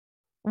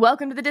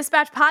Welcome to the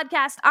Dispatch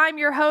Podcast. I'm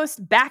your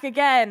host, back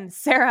again,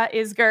 Sarah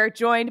Isgur,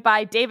 joined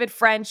by David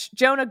French,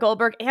 Jonah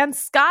Goldberg, and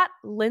Scott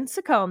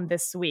Lincicome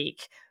this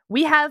week.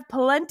 We have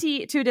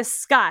plenty to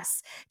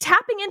discuss,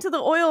 tapping into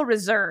the oil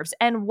reserves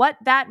and what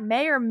that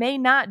may or may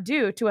not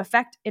do to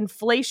affect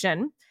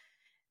inflation,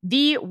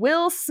 the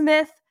Will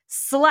Smith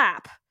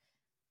slap,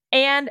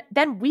 and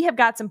then we have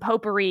got some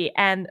potpourri.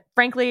 And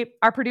frankly,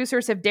 our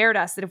producers have dared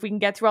us that if we can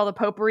get through all the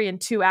potpourri in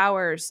 2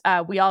 hours,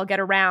 we all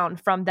get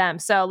around from them.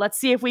 So let's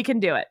see if we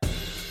can do it.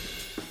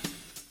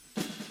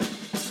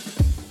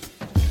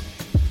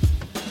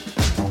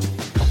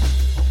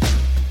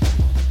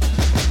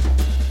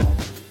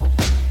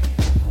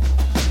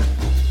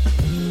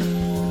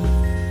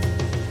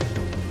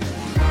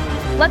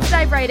 Let's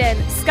dive right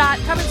in. Scott,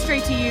 coming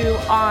straight to you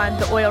on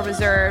the oil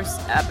reserves.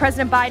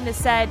 President Biden has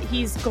said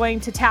he's going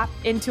to tap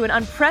into an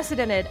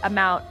unprecedented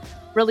amount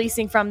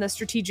releasing from the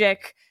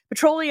Strategic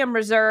Petroleum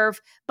Reserve,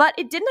 but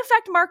it didn't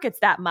affect markets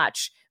that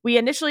much. We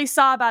initially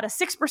saw about a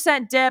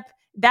 6% dip.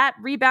 That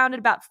rebounded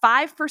about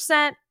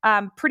 5%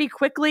 pretty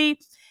quickly.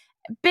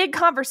 Big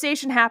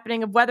conversation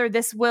happening of whether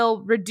this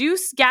will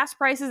reduce gas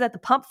prices at the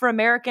pump for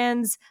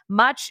Americans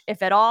much,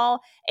 if at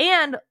all,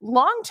 and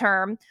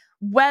long-term,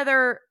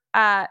 whether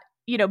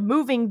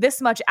moving this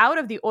much out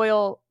of the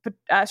oil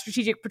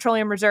Strategic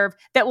Petroleum Reserve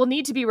that will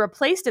need to be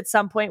replaced at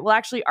some point will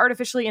actually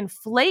artificially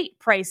inflate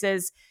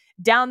prices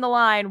down the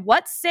line.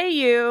 What say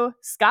you,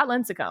 Scott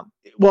Lincicome?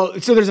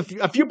 Well, so there's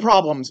a few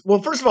problems.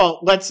 Well, first of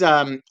all,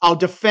 I'll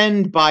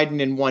defend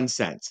Biden in one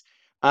sense.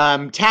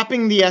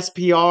 Tapping the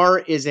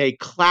SPR is a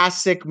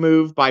classic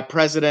move by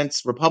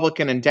presidents,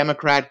 Republican and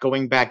Democrat,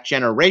 going back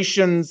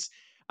generations.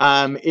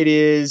 It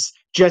is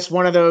just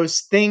one of those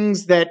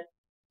things that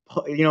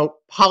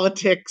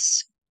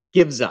politics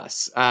gives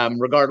us,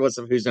 regardless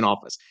of who's in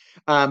office.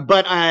 But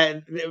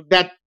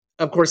that,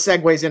 of course,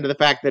 segues into the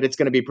fact that it's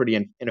going to be pretty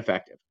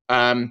ineffective.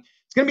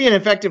 It's going to be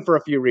ineffective for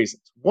a few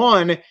reasons.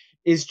 One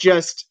is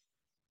just,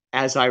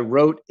 as I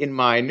wrote in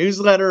my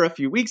newsletter a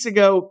few weeks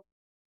ago,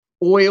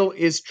 oil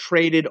is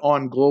traded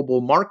on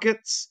global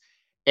markets.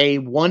 A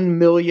 1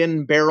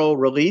 million barrel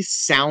release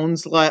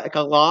sounds like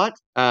a lot.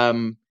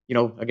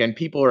 Again,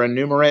 people are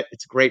enumerate.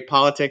 It's great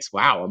politics.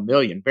 Wow, 1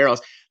 million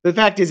barrels. The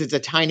fact is, it's a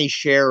tiny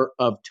share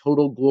of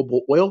total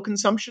global oil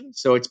consumption.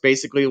 So it's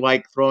basically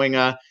like throwing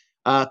a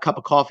cup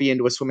of coffee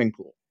into a swimming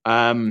pool.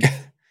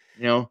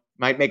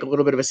 Might make a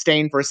little bit of a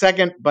stain for a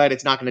second, but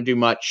it's not going to do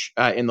much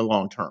in the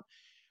long term.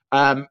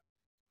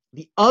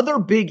 The other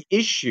big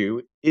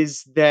issue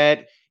is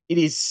that it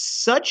is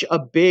such a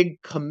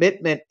big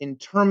commitment in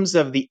terms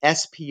of the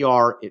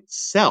SPR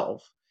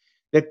itself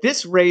that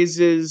this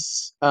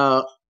raises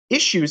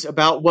issues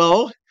about,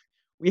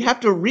 we have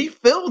to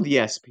refill the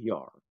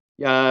SPR.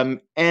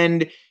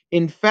 And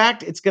in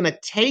fact, it's going to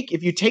take,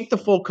 if you take the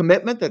full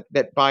commitment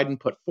that Biden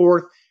put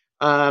forth,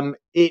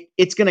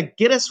 it's going to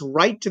get us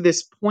right to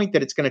this point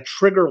that it's going to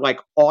trigger like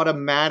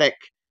automatic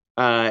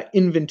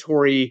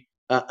inventory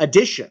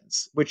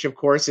additions, which of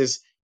course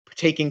is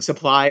taking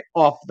supply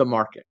off the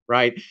market,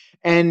 right?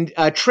 And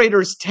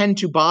traders tend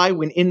to buy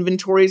when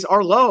inventories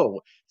are low.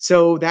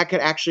 So that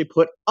could actually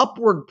put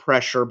upward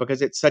pressure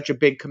because it's such a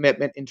big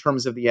commitment in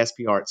terms of the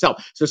SPR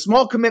itself. So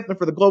small commitment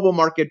for the global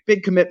market,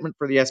 big commitment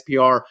for the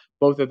SPR.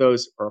 Both of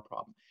those are a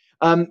problem.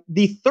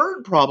 The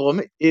third problem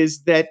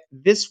is that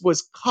this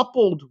was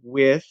coupled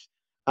with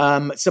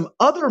some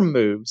other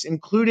moves,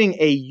 including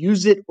a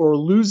use it or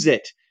lose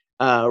it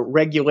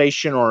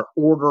regulation or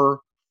order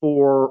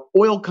for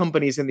oil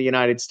companies in the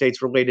United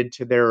States related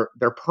to their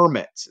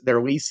permits,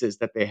 their leases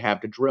that they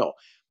have to drill.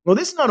 Well,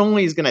 this not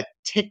only is going to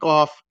tick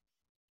off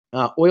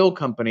oil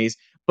companies,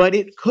 but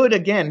it could,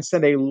 again,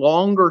 send a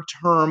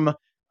longer-term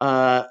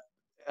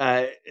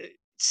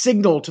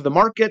signal to the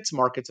markets.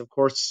 Markets, of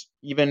course,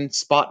 even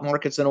spot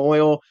markets in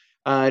oil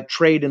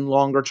trade in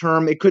longer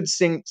term. It could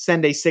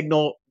send a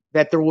signal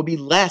that there will be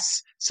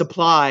less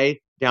supply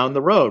down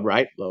the road,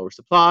 right? Lower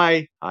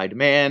supply, high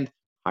demand,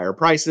 higher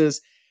prices.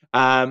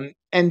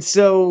 And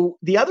so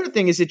the other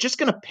thing is it's just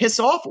going to piss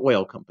off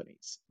oil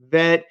companies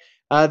that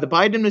the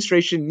Biden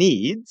administration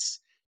needs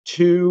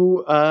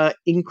to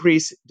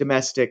increase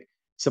domestic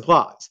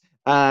supplies.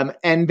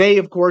 And they,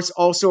 of course,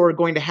 also are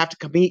going to have to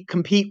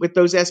compete with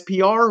those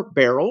SPR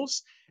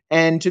barrels.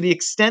 And to the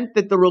extent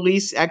that the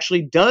release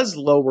actually does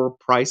lower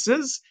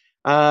prices,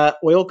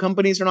 oil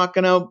companies are not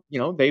going to,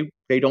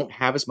 they don't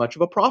have as much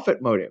of a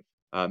profit motive.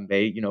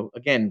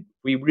 Again,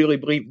 we really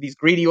believe these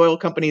greedy oil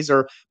companies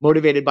are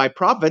motivated by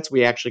profits.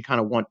 We actually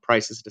kind of want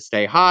prices to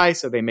stay high,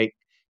 so they make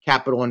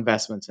capital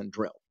investments and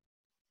drill.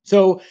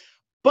 So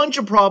bunch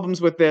of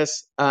problems with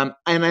this. And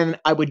then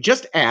I would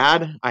just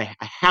add, I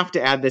have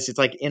to add this, it's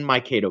like in my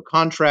Cato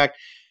contract,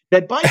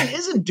 that Biden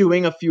isn't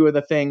doing a few of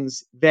the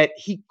things that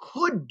he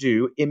could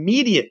do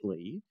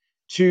immediately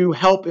to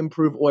help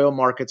improve oil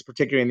markets,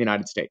 particularly in the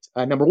United States.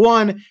 Number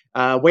one,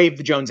 waive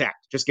the Jones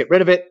Act. Just get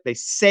rid of it. They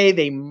say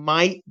they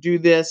might do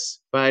this,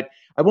 but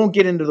I won't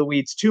get into the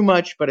weeds too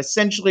much. But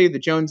essentially, the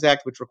Jones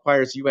Act, which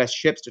requires U.S.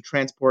 ships to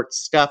transport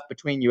stuff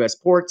between U.S.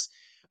 ports,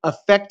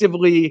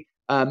 effectively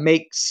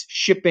makes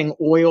shipping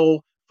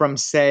oil from,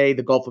 say,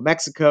 the Gulf of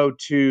Mexico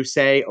to,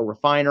 say, a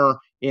refiner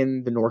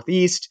in the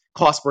Northeast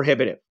cost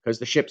prohibitive because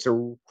the ships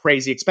are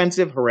crazy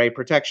expensive. Hooray,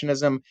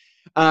 protectionism.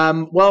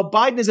 Well,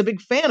 Biden is a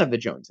big fan of the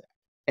Jones Act.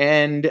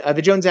 And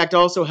the Jones Act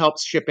also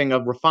helps shipping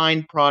of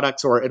refined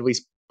products, or at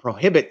least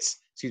prohibits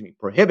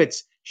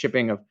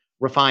shipping of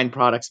refined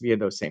products via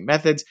those same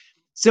methods.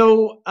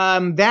 So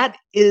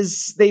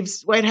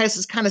White House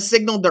has kind of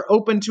signaled they're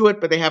open to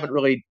it, but they haven't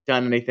really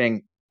done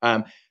anything.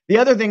 The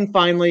other thing,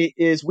 finally,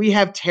 is we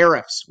have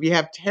tariffs. We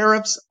have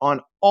tariffs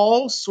on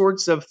all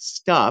sorts of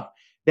stuff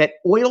that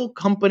oil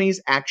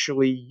companies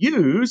actually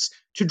use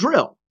to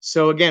drill.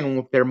 So again,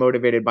 if they're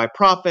motivated by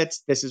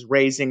profits, this is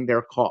raising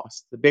their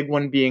costs. The big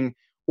one being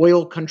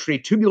oil country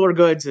tubular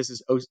goods.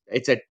 It's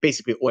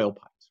basically oil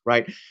pipes,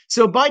 right?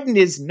 So Biden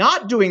is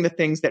not doing the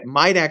things that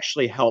might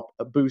actually help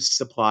boost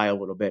supply a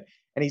little bit.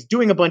 And he's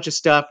doing a bunch of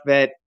stuff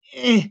that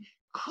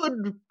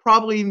could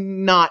probably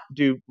not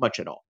do much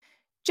at all.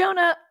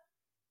 Jonah,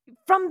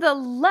 from the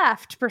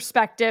left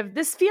perspective,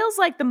 this feels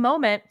like the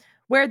moment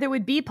where there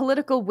would be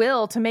political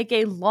will to make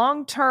a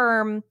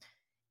long-term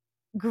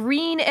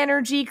green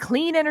energy,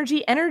 clean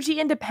energy, energy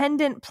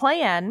independent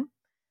plan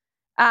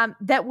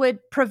that would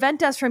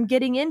prevent us from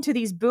getting into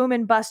these boom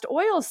and bust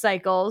oil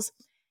cycles.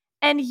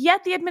 And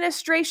yet the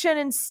administration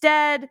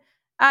instead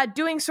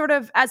doing sort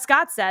of, as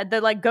Scott said,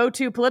 the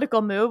go-to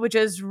political move, which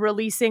is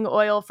releasing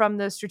oil from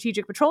the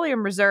Strategic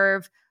Petroleum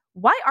Reserve.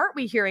 Why aren't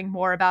we hearing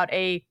more about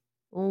a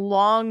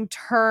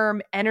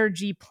long-term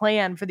energy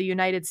plan for the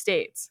United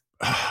States?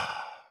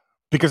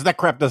 Because that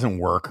crap doesn't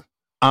work.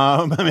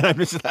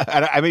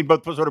 I mean,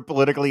 both sort of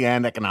politically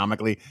and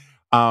economically.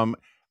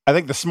 I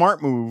think the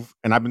smart move,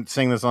 and I've been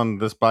saying this on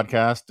this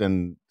podcast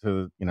and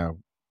to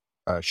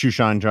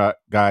shoeshine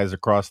guys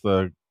across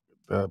the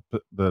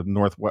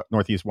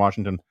Northeast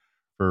Washington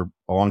for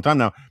a long time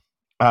now.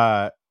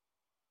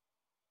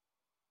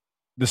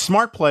 The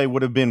smart play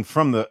would have been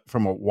from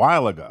a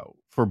while ago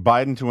for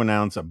Biden to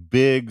announce a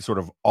big sort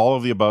of all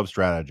of the above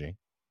strategy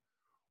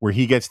where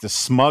he gets to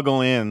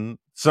smuggle in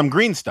some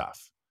green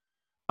stuff.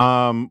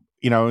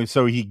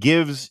 So he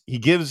gives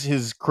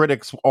his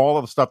critics all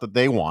of the stuff that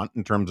they want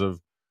in terms of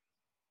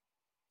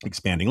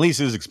expanding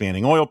leases,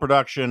 expanding oil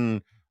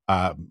production,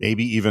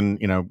 maybe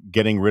even,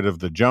 getting rid of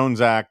the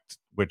Jones Act,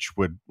 which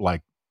would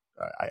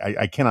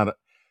I cannot,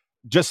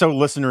 just so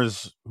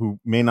listeners who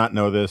may not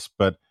know this,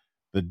 but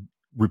the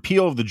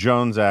repeal of the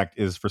Jones Act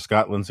is, for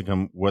Scott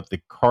Lincicome, what the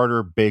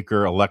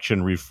Carter-Baker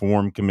Election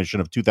Reform Commission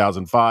of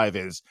 2005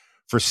 is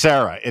for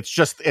Sarah. It's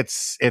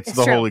the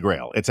true. Holy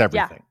Grail. It's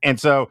everything. Yeah. And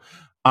so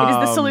it is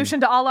the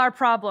solution to all our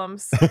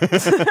problems. And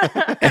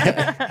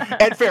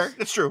fair.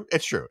 It's true.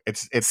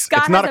 It's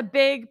Scott not has a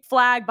big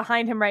flag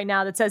behind him right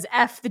now that says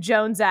F the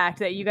Jones Act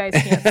that you guys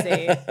can't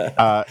see.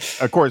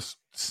 Of course,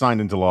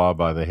 signed into law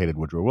by the hated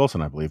Woodrow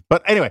Wilson, I believe.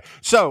 But anyway,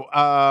 so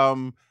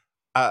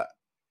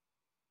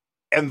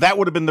and that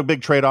would have been the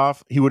big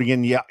trade-off. He would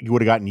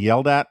have gotten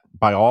yelled at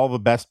by all the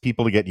best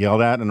people to get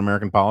yelled at in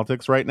American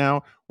politics right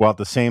now, while at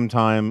the same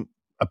time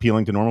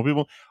appealing to normal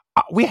people.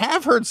 We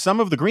have heard some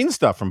of the green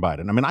stuff from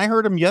Biden. I mean, I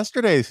heard him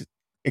yesterday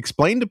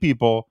explain to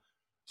people,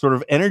 sort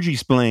of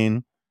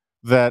energy-splain,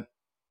 that,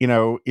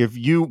 if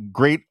you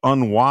great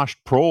unwashed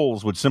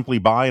proles would simply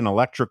buy an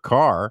electric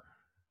car,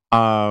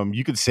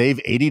 you could save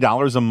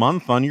 $80 a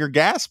month on your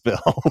gas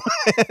bill.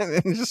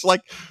 And just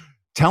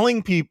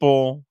telling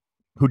people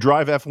who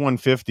drive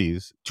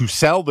F-150s to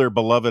sell their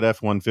beloved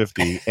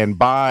F-150 and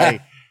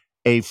buy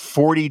a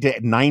 $40,000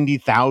 to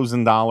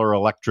 $90,000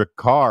 electric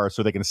car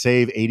so they can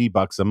save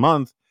 $80 a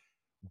month.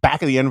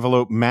 Back of the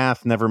envelope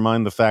math, never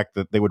mind the fact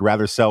that they would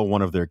rather sell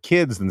one of their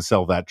kids than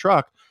sell that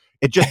truck.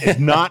 It just is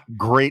not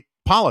great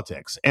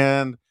politics.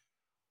 And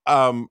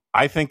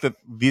I think that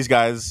these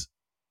guys,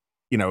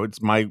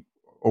 it's my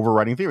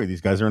overriding theory.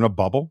 These guys are in a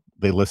bubble.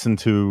 They listen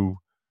to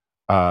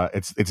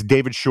it's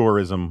David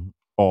Shoreism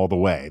all the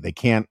way. They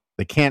can't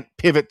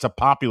pivot to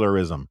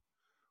popularism,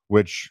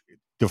 which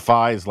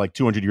defies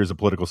 200 years of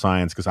political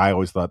science, because I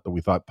always thought that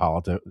we thought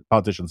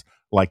politicians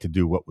like to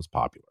do what was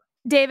popular.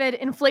 David,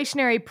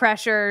 inflationary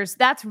pressures,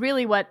 that's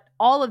really what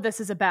all of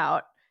this is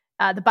about.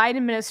 The Biden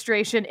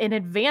administration, in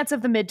advance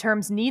of the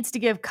midterms, needs to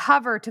give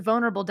cover to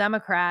vulnerable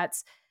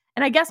Democrats.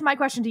 And I guess my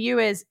question to you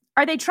is,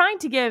 are they trying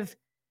to give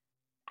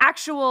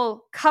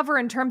actual cover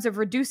in terms of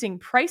reducing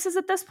prices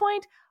at this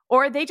point,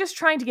 or are they just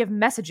trying to give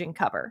messaging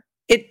cover?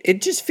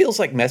 It just feels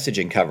like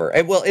messaging cover.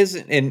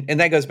 And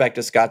that goes back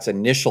to Scott's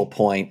initial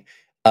point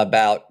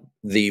about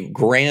the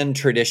grand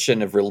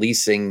tradition of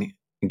releasing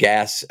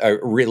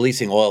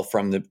oil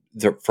from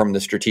the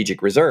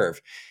strategic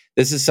reserve.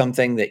 This is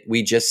something that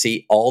we just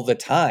see all the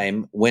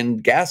time when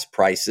gas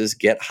prices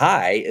get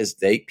high, as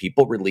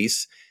people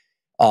release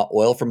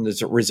oil from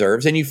the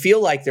reserves, and you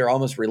feel like they're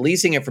almost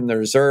releasing it from the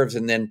reserves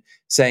and then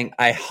saying,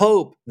 I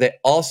hope that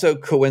also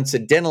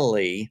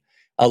coincidentally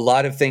a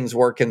lot of things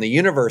work in the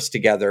universe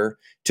together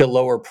to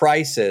lower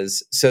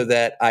prices so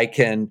that I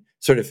can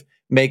sort of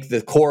make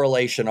the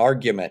correlation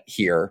argument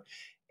here.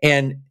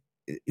 And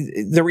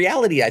the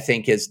reality, I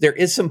think, is there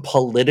is some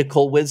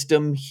political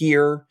wisdom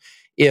here.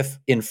 If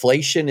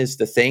inflation is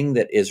the thing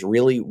that is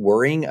really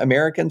worrying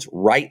Americans,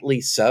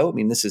 rightly so. I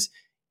mean, this is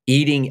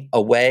eating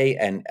away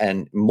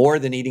and more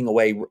than eating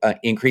away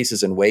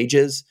increases in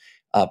wages.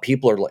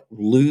 People are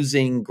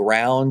losing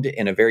ground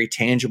in a very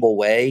tangible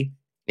way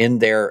in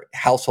their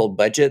household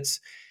budgets.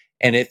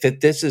 And if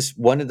this is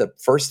one of the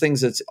first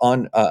things that's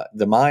on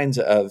the minds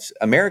of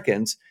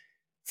Americans,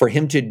 for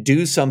him to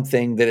do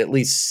something that at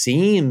least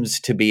seems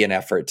to be an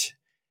effort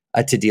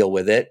to deal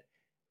with it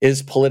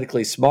is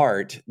politically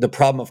smart. The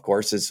problem, of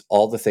course, is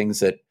all the things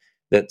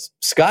that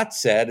Scott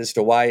said as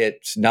to why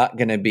it's not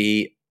going to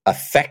be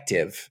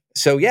effective.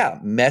 So yeah,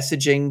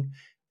 messaging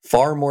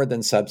far more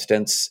than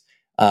substance,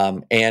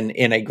 and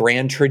in a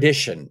grand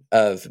tradition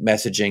of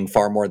messaging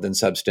far more than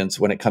substance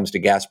when it comes to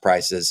gas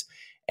prices.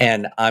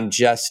 And I'm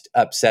just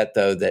upset,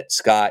 though, that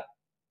Scott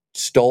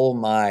stole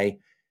my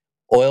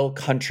oil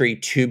country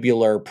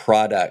tubular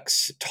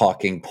products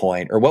talking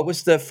point. Or what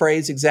was the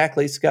phrase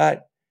exactly,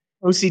 Scott?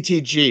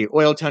 OCTG,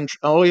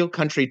 oil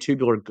country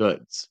tubular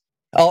goods.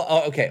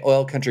 Oh, okay.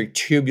 Oil country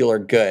tubular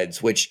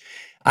goods, which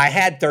I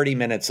had 30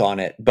 minutes on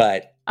it,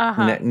 but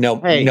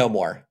no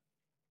more.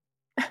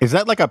 Is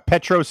that like a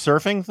petro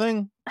surfing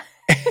thing?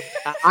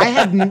 I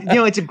have,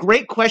 it's a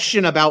great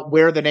question about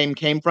where the name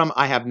came from.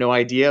 I have no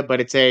idea, but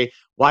it's a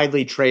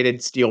widely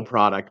traded steel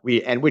product.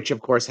 Which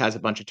of course has a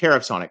bunch of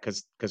tariffs on it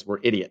because we're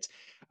idiots.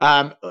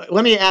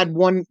 Let me add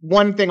one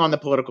thing on the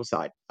political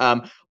side.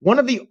 One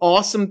of the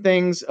awesome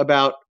things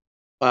about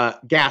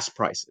gas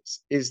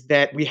prices is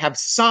that we have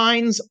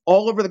signs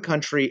all over the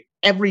country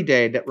every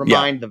day that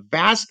remind the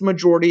vast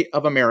majority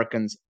of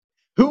Americans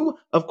who,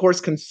 of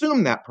course,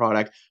 consume that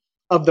product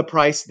of the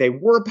price they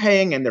were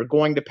paying and they're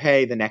going to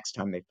pay the next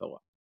time they fill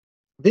up.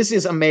 This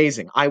is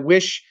amazing. I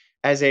wish,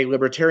 as a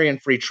libertarian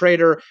free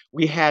trader,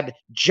 we had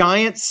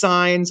giant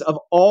signs of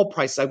all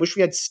prices. I wish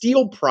we had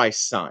steel price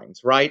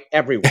signs, right?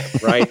 Everywhere,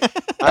 right?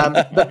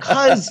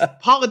 Because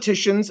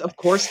politicians, of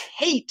course,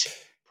 hate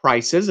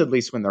prices, at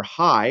least when they're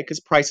high, because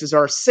prices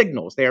are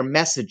signals. They are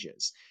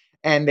messages.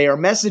 And they are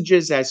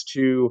messages as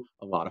to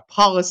a lot of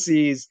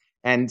policies.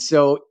 And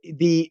so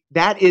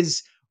that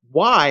is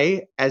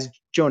why, as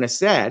Jonah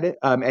said,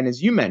 and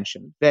as you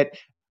mentioned, that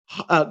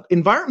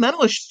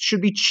environmentalists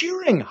should be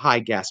cheering high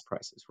gas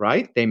prices,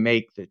 right? They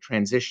make the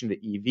transition to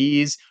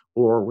EVs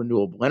or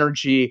renewable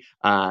energy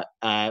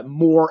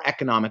more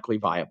economically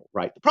viable,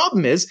 right? The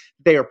problem is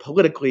they are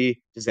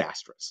politically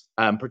disastrous,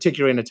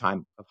 particularly in a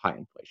time of high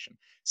inflation.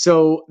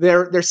 So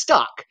they're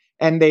stuck,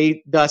 and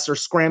they thus are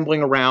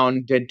scrambling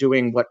around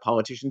doing what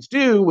politicians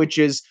do, which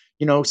is,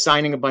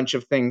 signing a bunch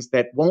of things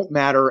that won't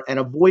matter and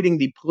avoiding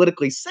the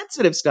politically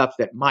sensitive stuff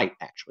that might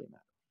actually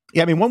matter.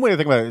 Yeah, I mean, one way to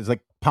think about it is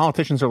like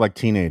politicians are like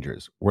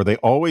teenagers, where they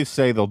always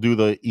say they'll do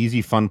the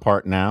easy, fun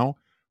part now,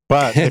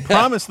 but they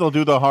promise they'll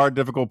do the hard,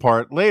 difficult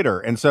part later.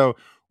 And so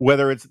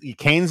whether it's the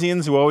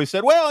Keynesians who always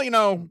said, well,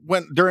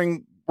 when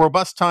during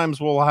robust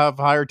times we'll have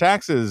higher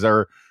taxes,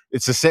 or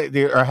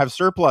or have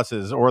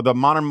surpluses, or the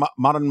modern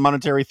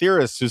monetary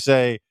theorists who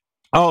say,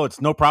 oh,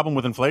 it's no problem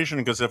with inflation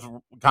because if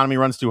the economy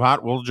runs too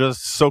hot, we'll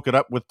just soak it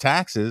up with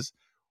taxes.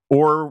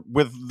 Or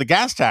with the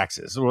gas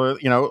taxes, or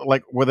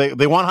where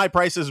they want high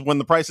prices when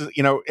the prices,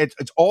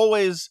 it's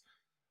always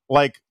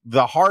like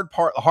the hard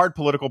hard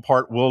political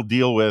part we'll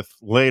deal with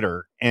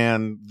later,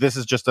 and this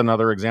is just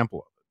another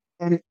example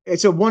of it. And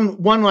so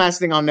one last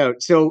thing I'll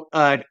note. So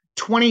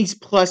 20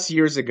 plus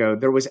years ago,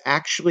 there was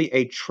actually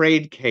a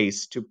trade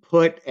case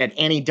an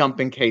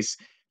anti-dumping case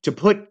to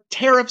put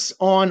tariffs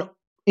on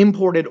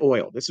imported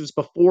oil. This was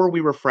before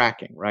we were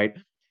fracking, right?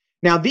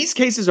 Now, these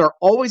cases are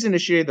always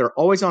initiated. They're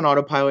always on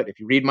autopilot. If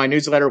you read my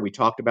newsletter, we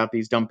talked about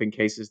these dumping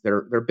cases. They're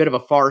a bit of a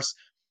farce.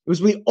 It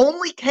was the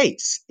only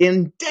case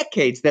in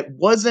decades that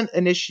wasn't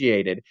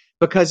initiated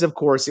because, of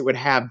course, it would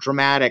have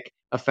dramatic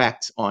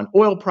effects on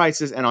oil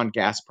prices and on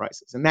gas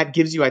prices. And that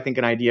gives you, I think,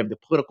 an idea of the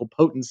political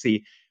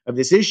potency of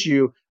this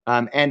issue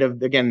and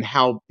of, again,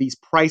 how these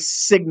price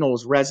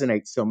signals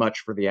resonate so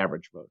much for the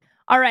average voter.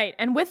 All right.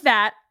 And with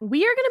that,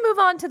 we are going to move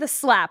on to the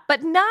slap,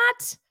 but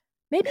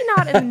maybe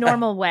not in a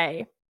normal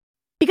way.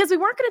 Because we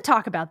weren't going to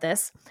talk about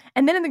this.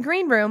 And then in the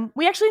green room,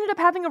 we actually ended up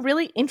having a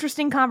really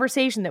interesting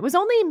conversation that was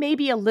only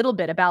maybe a little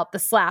bit about the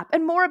slap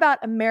and more about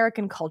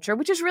American culture,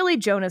 which is really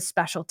Jonah's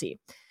specialty.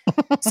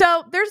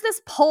 So there's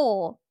this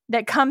poll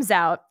that comes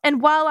out. And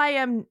while I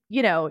am,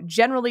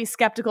 generally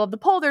skeptical of the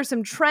poll, there's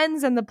some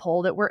trends in the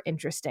poll that were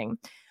interesting.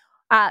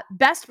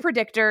 Best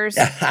predictors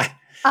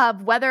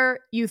of whether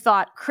you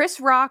thought Chris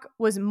Rock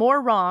was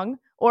more wrong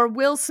or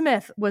Will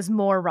Smith was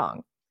more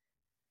wrong.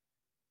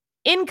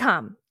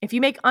 Income. If you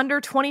make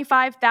under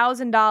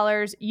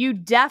 $25,000, you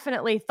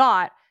definitely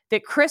thought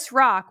that Chris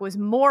Rock was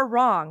more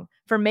wrong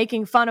for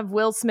making fun of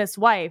Will Smith's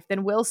wife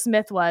than Will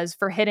Smith was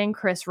for hitting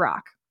Chris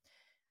Rock.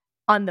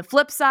 On the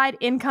flip side,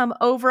 income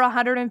over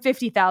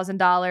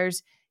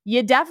 $150,000,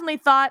 you definitely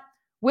thought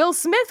Will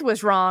Smith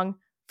was wrong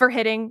for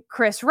hitting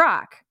Chris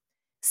Rock.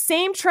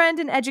 Same trend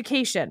in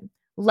education.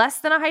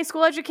 Less than a high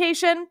school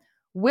education,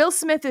 Will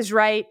Smith is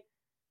right.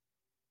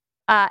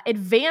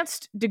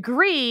 advanced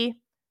degree,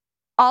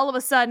 all of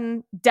a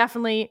sudden,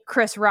 definitely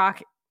Chris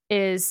Rock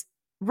is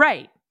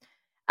right.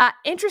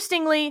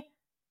 Interestingly,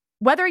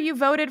 whether you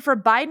voted for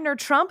Biden or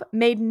Trump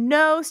made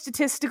no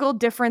statistical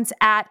difference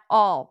at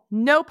all.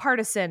 No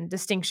partisan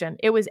distinction.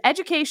 It was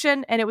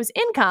education and it was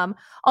income.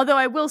 Although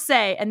I will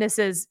say, and this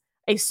is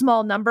a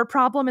small number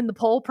problem in the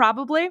poll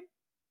probably,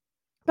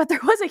 but there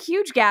was a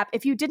huge gap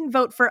if you didn't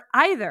vote for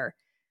either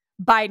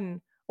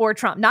Biden or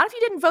Trump. Not if you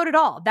didn't vote at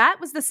all. That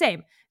was the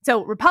same.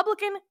 So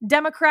Republican,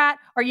 Democrat,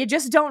 or you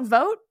just don't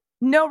vote,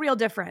 no real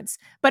difference.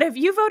 But if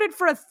you voted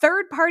for a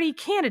third-party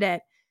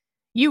candidate,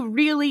 you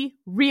really,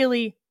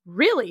 really,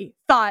 really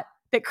thought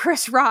that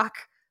Chris Rock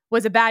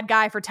was a bad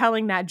guy for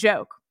telling that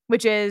joke,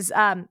 which is,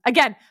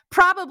 again,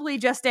 probably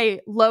just a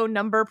low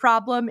number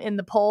problem in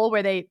the poll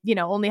where they,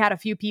 only had a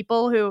few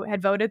people who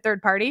had voted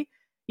third party.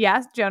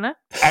 Yes, Jonah?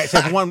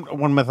 So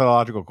one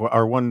methodological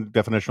or one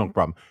definitional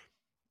problem.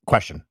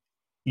 Question.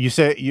 You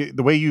say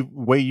the way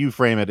you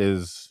frame it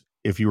is,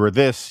 if you were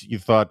this, you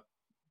thought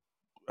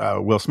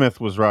Will Smith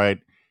was right.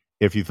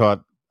 If you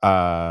thought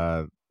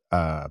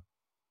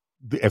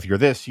if you're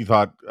this, you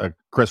thought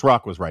Chris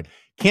Rock was right.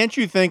 Can't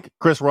you think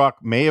Chris Rock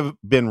may have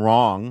been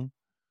wrong,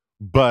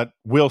 but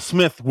Will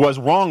Smith was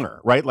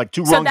wronger, right? Like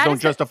two wrongs don't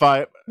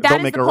justify,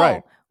 don't make it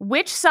right.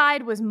 Which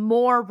side was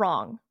more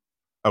wrong?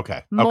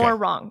 Okay. More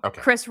wrong.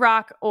 Okay. Chris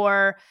Rock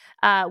or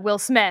Will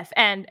Smith.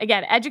 And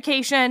again,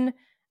 education,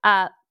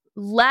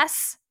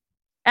 less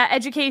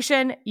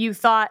education, you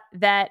thought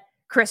that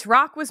Chris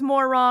Rock was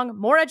more wrong.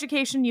 More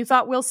education, you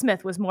thought Will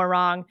Smith was more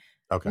wrong.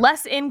 Okay.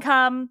 Less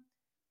income,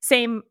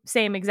 same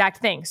exact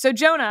thing. So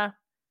Jonah,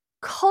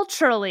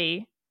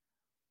 culturally,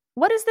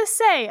 what does this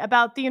say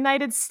about the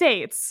United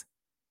States?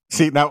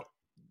 See, now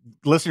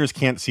listeners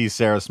can't see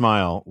Sarah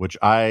smile, which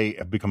I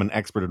have become an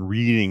expert in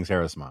reading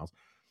Sarah smiles.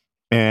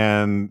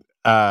 And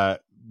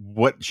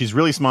what she's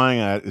really smiling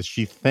at is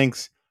she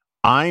thinks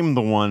I'm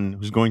the one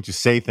who's going to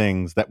say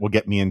things that will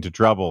get me into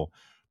trouble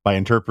by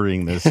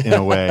interpreting this in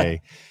a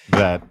way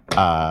that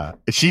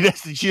she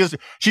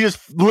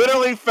just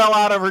literally fell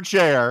out of her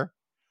chair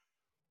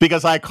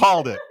because I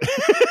called it.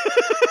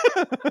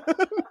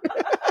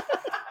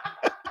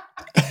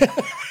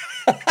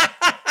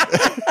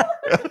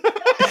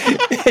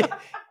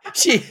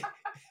 She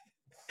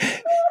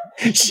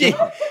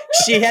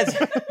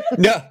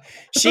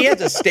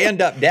has a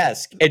stand-up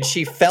desk and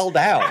she fell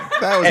down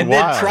and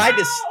wild.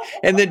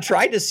 then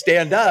tried to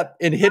stand up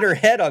and hit her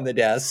head on the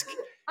desk.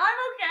 I'm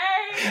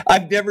okay.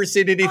 I've never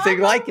seen anything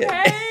like it.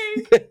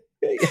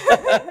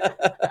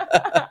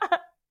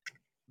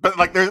 But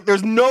like,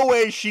 there's no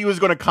way she was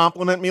going to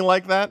compliment me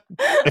like that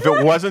if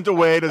it wasn't a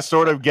way to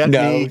sort of get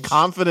me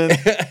confident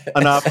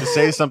enough to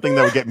say something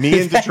that would get me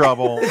into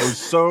trouble. It was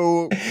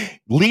so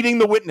leading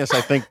the witness,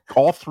 I think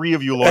all three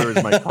of you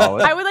lawyers might call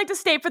it. I would like to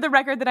state for the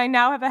record that I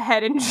now have a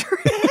head injury.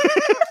 For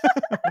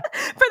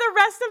the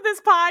rest of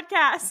this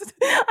podcast,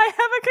 I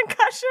have a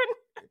concussion.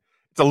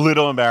 It's a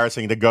little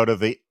embarrassing to go to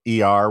the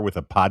ER with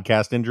a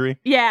podcast injury.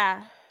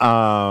 Yeah.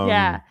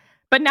 Yeah.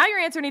 But now your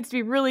answer needs to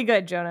be really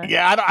good, Jonah.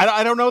 Yeah,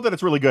 I don't know that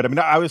it's really good. I mean,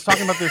 I was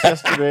talking about this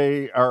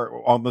yesterday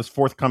or on this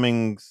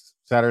forthcoming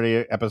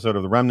Saturday episode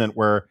of The Remnant,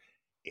 where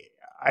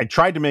I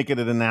tried to make it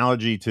an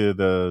analogy to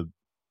the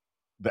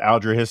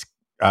Alger Hisk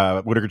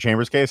Whittaker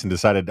Chambers case and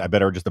decided I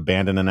better just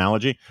abandon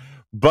analogy.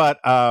 But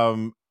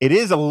it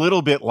is a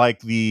little bit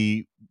like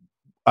the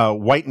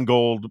white and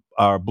gold,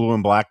 blue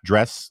and black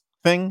dress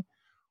thing,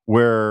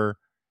 where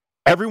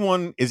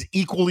everyone is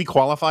equally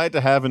qualified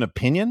to have an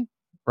opinion.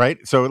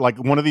 Right. So like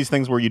one of these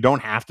things where you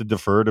don't have to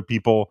defer to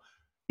people,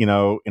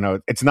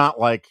 it's not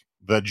like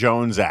the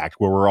Jones Act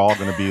where we're all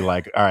going to be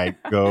like, all right,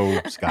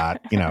 go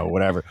Scott,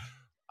 whatever.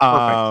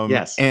 Perfect.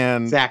 Yes,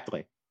 and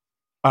exactly.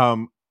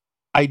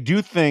 I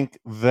do think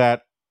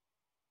that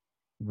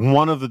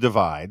one of the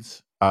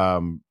divides, I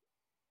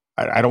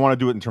don't want to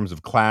do it in terms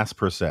of class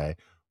per se,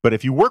 but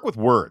if you work with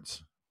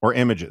words or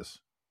images,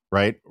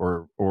 right,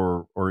 or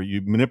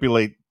you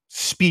manipulate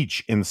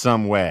speech in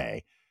some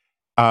way,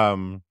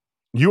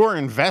 you are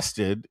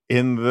invested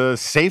in the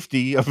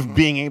safety of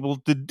being able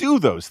to do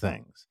those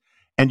things.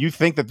 And you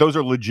think that those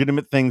are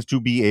legitimate things to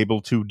be able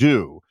to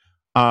do.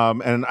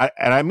 And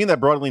I mean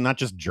that broadly, not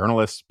just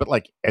journalists, but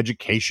like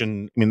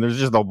education. I mean, there's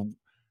just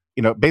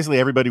basically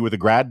everybody with a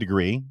grad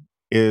degree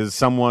is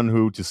someone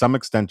who, to some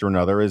extent or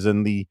another, is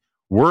in the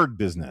word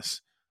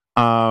business.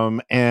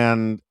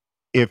 And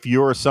if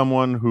you're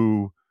someone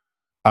who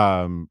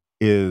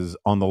is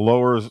on the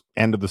lower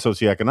end of the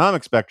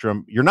socioeconomic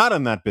spectrum, you're not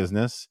in that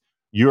business.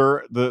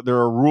 There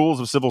are rules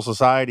of civil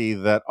society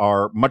that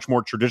are much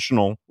more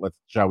traditional,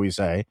 shall we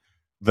say,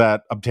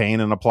 that obtain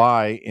and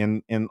apply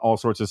in all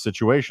sorts of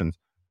situations.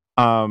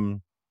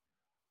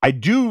 I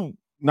do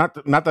not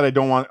that I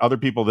don't want other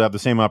people to have the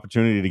same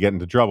opportunity to get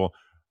into trouble,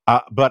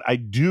 but I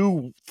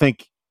do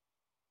think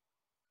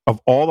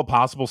of all the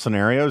possible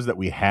scenarios that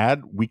we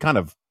had, we kind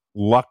of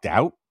lucked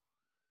out.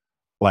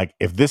 Like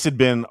if this had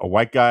been a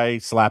white guy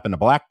slapping a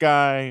black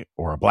guy,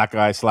 or a black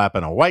guy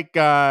slapping a white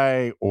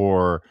guy,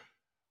 or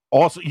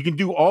also you can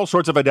do all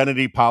sorts of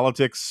identity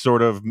politics,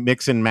 sort of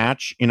mix and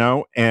match,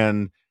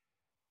 and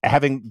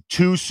having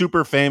two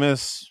super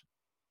famous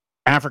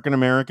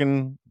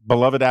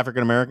beloved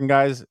African American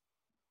guys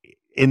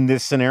in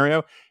this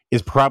scenario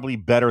is probably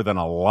better than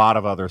a lot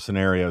of other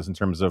scenarios in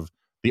terms of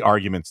the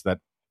arguments that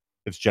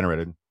it's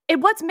generated. It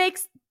what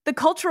makes the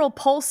cultural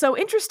poll so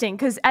interesting,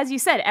 because as you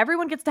said,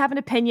 everyone gets to have an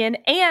opinion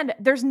and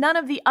there's none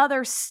of the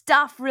other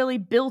stuff really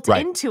built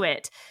into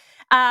it.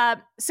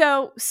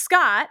 So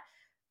Scott,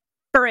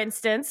 for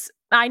instance,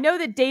 I know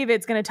that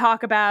David's going to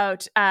talk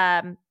about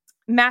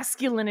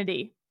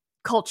masculinity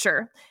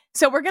culture.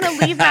 So we're going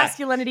to leave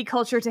masculinity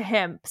culture to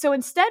him. So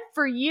instead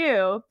for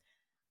you,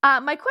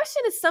 my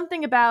question is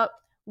something about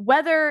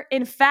whether,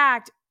 in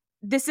fact,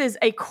 this is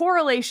a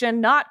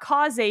correlation, not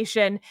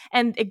causation,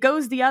 and it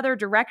goes the other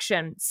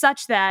direction,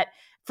 such that,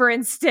 for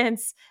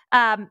instance,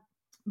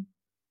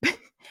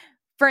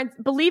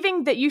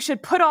 believing that you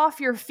should put off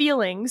your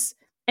feelings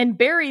and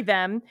bury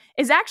them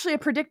is actually a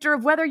predictor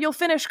of whether you'll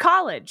finish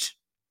college,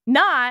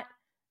 not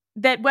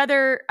that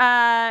whether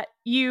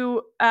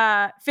you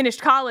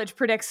finished college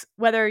predicts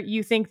whether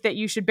you think that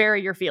you should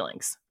bury your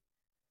feelings.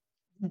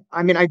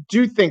 I mean, I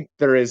do think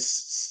there is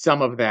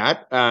some of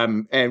that,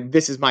 and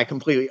this is my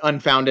completely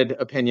unfounded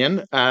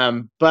opinion.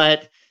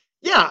 But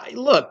yeah,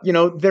 look,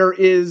 there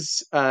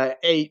is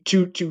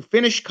to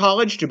finish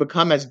college, to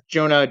become, as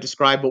Jonah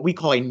described, what we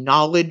call a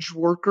knowledge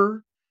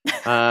worker.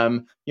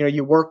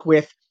 You work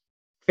with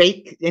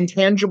fake,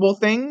 intangible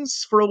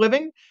things for a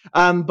living,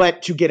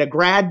 but to get a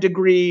grad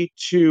degree,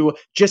 to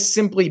just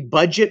simply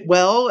budget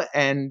well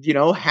and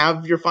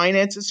have your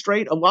finances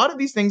straight. A lot of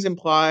these things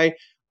imply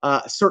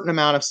a certain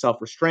amount of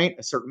self-restraint,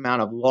 a certain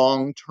amount of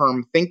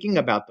long-term thinking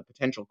about the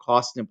potential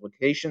costs and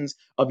implications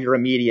of your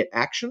immediate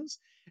actions.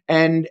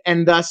 And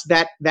thus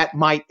that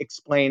might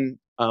explain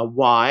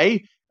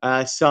why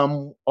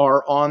some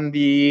are on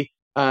the,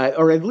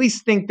 or at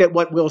least think that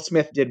what Will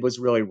Smith did was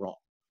really wrong,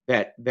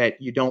 that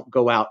you don't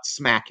go out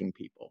smacking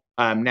people.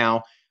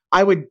 Now,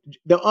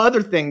 the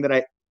other thing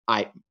that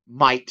I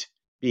might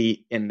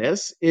be in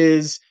this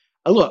is,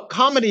 look,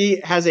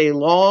 comedy has a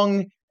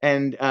long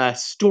and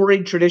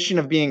storied tradition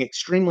of being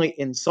extremely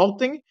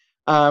insulting.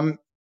 And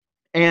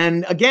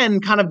again,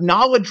 kind of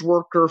knowledge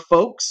worker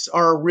folks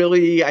are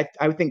really, I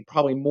think,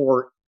 probably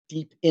more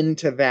deep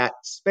into that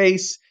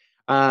space.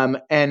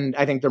 And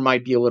I think there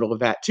might be a little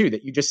of that too,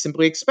 that you just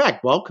simply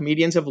expect. Well,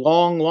 comedians have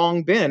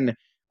long been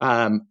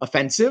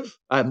offensive.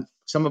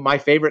 Some of my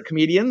favorite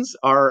comedians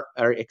are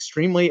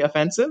extremely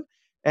offensive.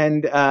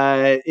 And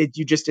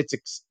you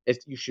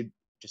should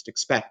just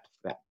expect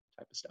that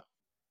type of stuff.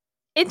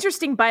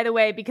 Interesting, by the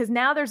way, because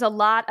now there's a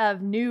lot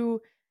of new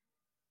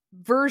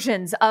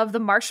versions of the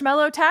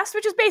marshmallow test,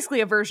 which is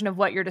basically a version of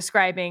what you're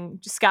describing,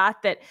 Scott,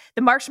 that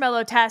the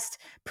marshmallow test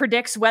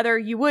predicts whether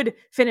you would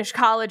finish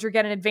college or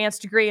get an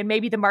advanced degree. And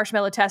maybe the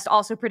marshmallow test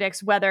also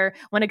predicts whether,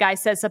 when a guy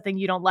says something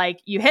you don't like,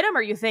 you hit him,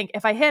 or you think,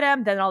 if I hit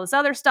him, then all this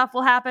other stuff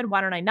will happen.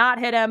 Why don't I not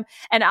hit him?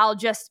 And I'll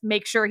just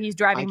make sure he's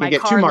driving my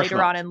car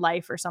later on in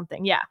life or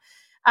something. Yeah.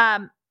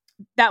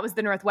 That was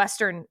the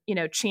Northwestern,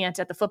 chant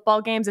at the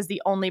football games as the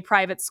only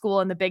private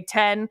school in the Big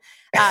Ten.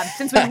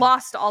 Since we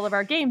lost all of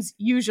our games,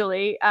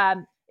 usually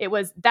it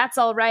was, that's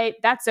all right,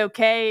 that's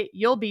okay,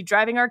 you'll be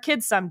driving our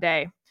kids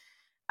someday.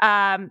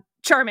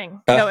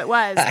 Charming, though it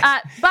was.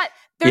 But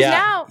there's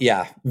now...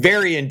 Yeah,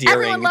 very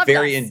endearing,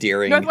 very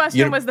endearing.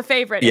 Northwestern was the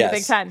favorite in the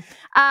Big Ten.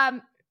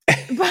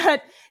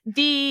 But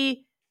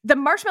the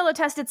marshmallow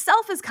test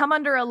itself has come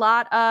under a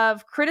lot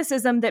of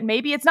criticism that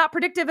maybe it's not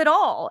predictive at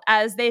all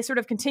as they sort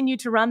of continue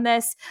to run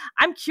this.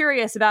 I'm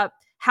curious about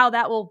how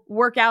that will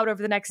work out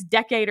over the next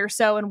decade or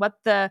so and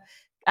what the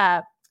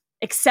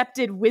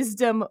accepted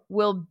wisdom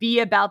will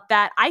be about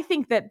that. I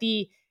think that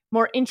the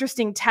more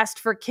interesting test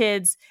for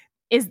kids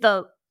is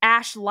the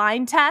Asch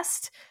line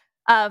test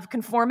of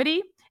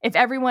conformity. If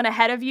everyone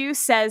ahead of you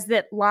says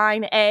that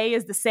line A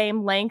is the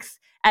same length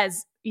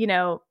as,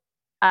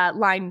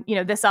 line,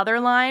 this other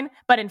line,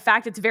 but in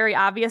fact, it's very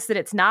obvious that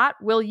it's not.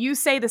 Will you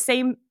say the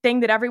same thing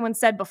that everyone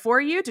said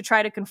before you to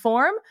try to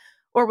conform?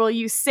 Or will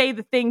you say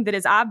the thing that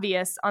is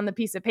obvious on the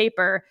piece of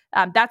paper?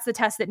 That's the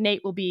test that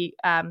Nate will be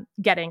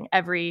getting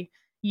every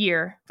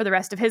year for the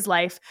rest of his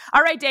life.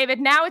 All right, David,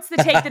 now it's the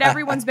tape that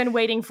everyone's been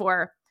waiting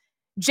for.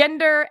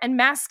 Gender and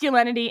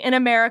masculinity in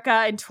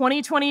America in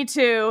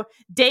 2022.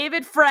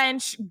 David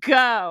French,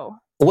 go.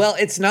 Well,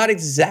 it's not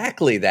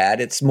exactly that.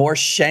 It's more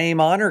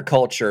shame honor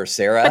culture,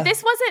 Sarah. But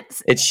this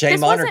wasn't. It's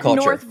shame honor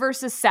culture. North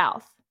versus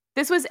South.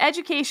 This was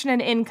education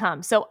and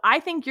income. So I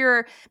think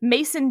your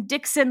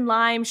Mason-Dixon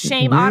line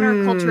shame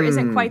honor culture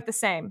isn't quite the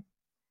same.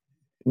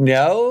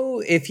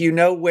 No, if you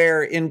know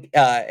where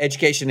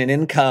education and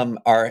income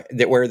are,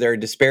 where there are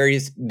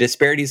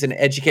disparities in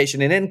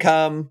education and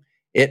income,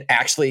 it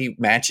actually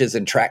matches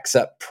and tracks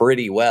up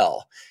pretty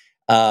well.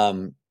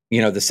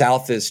 The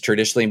South has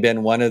traditionally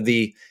been one of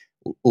the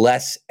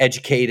less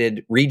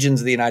educated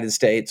regions of the United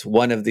States,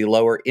 one of the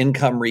lower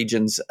income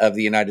regions of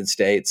the United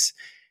States.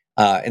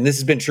 And this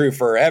has been true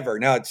forever.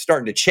 Now it's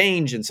starting to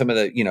change in some of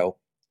the,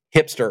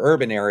 hipster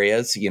urban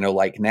areas,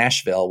 like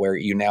Nashville, where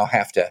you now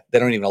they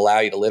don't even allow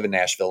you to live in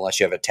Nashville unless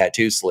you have a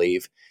tattoo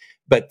sleeve.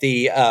 But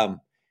the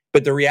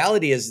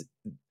reality is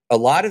a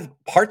lot of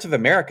parts of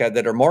America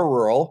that are more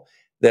rural,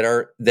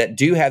 that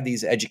do have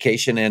these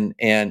education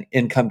and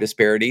income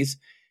disparities,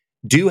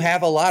 do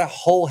have a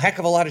whole heck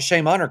of a lot of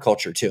shame honor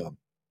culture to them.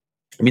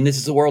 I mean, this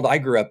is the world I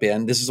grew up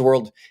in. This is the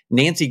world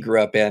Nancy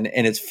grew up in.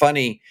 And it's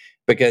funny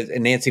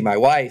and Nancy, my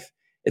wife,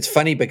 it's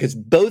funny because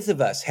both of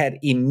us had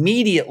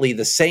immediately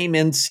the same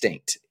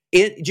instinct.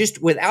 It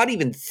just without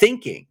even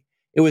thinking,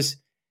 it was,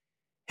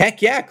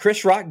 heck yeah,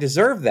 Chris Rock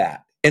deserved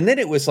that. And then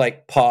it was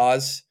like,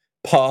 pause,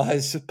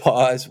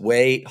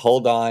 wait,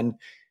 hold on.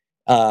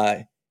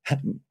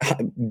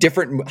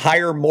 Different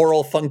higher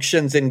moral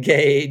functions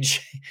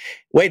engage.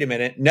 Wait a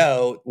minute.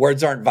 No,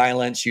 words aren't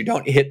violence. You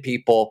don't hit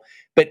people.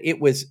 But it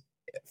was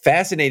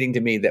fascinating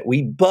to me that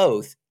we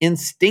both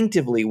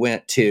instinctively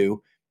went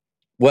to,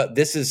 well,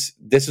 this is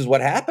what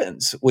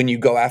happens when you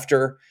go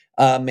after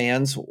a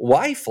man's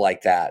wife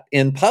like that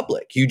in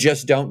public. You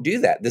just don't do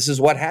that. This is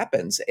what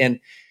happens.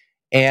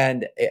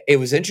 And it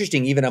was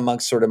interesting, even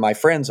amongst sort of my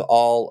friends,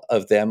 all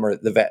of them, or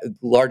the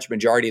large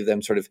majority of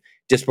them, sort of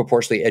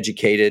disproportionately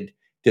educated,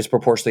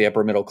 disproportionately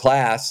upper middle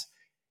class.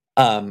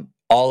 All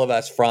of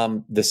us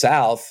from the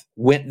South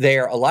went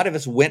there. A lot of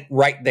us went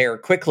right there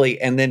quickly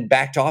and then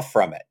backed off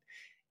from it.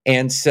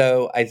 And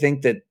so I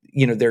think that,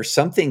 there's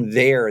something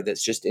there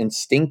that's just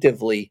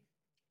instinctively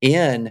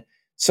in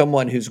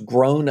someone who's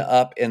grown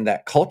up in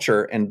that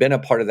culture and been a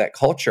part of that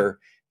culture,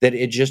 that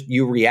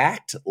you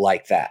react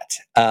like that.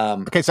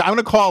 Okay, so I'm going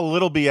to call a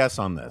little BS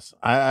on this.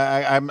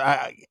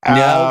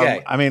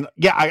 Okay. I mean,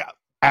 yeah,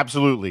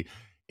 absolutely.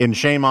 In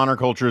shame honor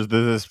cultures,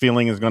 this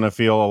feeling is going to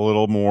feel a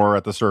little more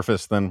at the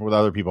surface than with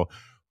other people.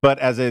 But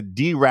as a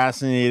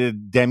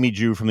deracinated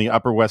demi-Jew from the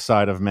Upper West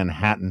Side of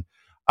Manhattan,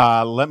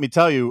 let me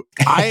tell you,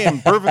 I am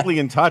perfectly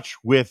in touch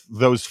with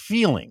those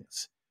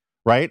feelings,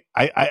 right?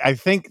 I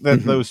think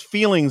that those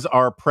feelings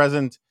are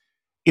present,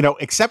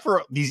 except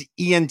for these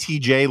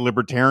ENTJ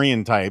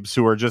libertarian types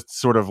who are just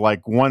sort of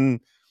like one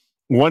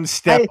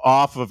step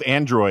off of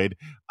Android.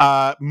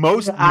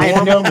 Most I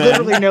have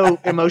literally no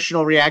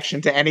emotional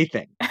reaction to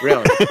anything,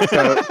 really.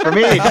 So for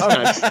me, it's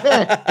just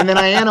and then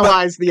I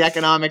analyze the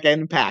economic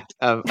impact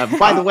of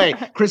by the way,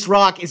 Chris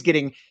Rock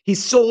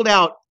he's sold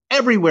out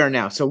everywhere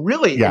now. So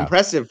really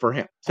impressive for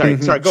him. Sorry,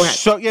 go ahead.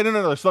 So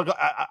no. So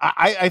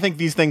I think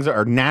these things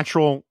are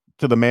natural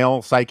to the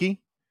male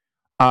psyche.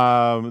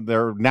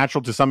 They're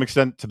natural to some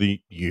extent to the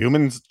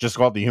humans, just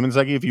call it the human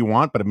psyche if you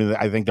want. But I mean,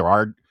 I think there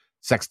are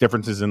sex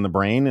differences in the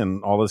brain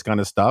and all this kind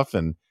of stuff.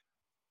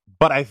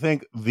 But I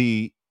think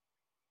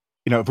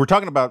if we're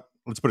talking about,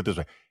 let's put it this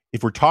way,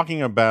 if we're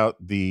talking about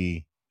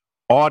the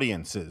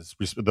audiences,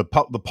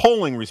 the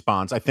polling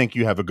response, I think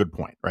you have a good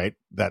point, right?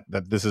 That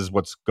this is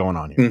what's going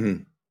on here.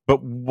 Mm-hmm.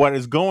 But what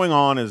is going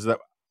on is that,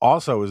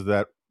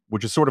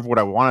 which is sort of what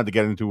I wanted to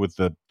get into with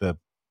the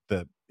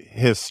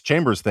Hiss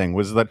Chambers thing,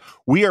 was that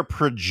we are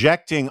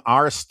projecting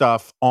our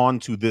stuff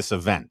onto this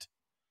event,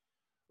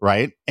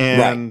 right?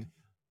 And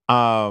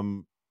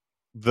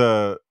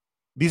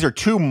these are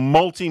two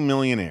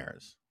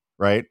multimillionaires,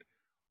 right,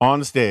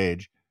 on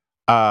stage,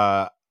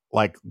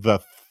 like the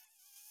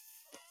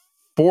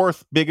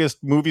fourth biggest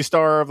movie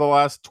star of the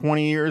last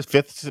 20 years,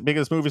 fifth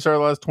biggest movie star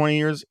of the last 20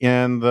 years,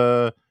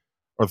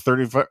 or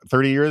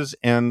 30 years,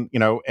 and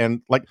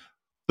like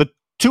the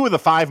two of the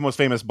five most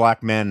famous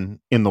black men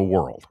in the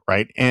world,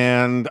 right?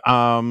 And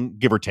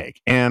give or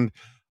take. And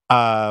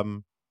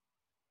I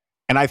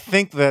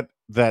think that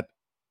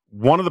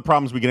one of the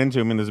problems we get into,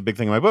 I mean, there's a big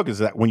thing in my book, is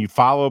that when you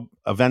follow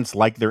events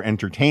like their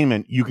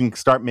entertainment, you can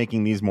start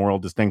making these moral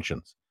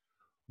distinctions.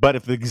 But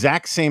if the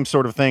exact same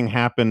sort of thing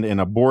happened in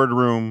a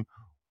boardroom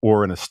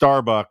or in a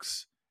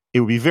Starbucks, it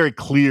would be very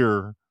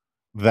clear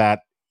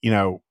that,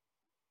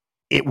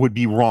 it would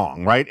be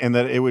wrong, right? And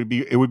that it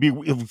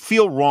would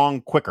feel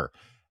wrong quicker.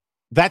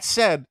 That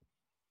said,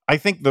 I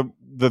think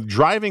the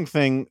driving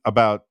thing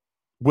about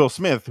Will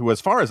Smith, who,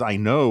 as far as I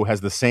know,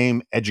 has the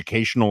same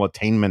educational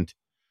attainment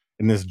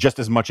and is just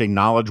as much a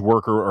knowledge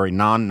worker or a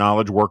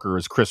non-knowledge worker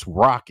as Chris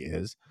Rock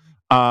is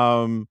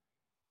that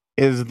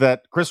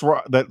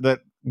that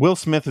Will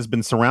Smith has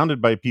been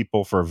surrounded by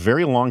people for a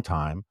very long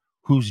time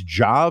whose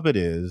job it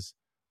is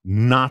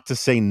not to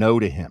say no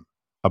to him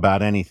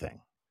about anything.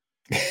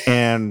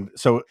 And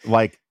so,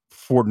 like,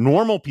 for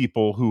normal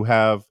people who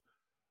have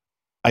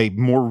a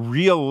more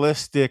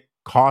realistic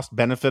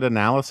cost-benefit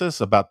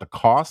analysis about the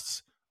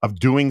costs of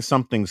doing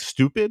something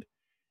stupid,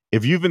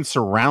 if you've been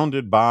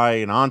surrounded by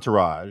an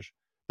entourage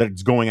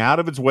that's going out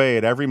of its way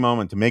at every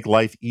moment to make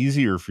life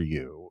easier for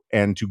you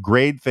and to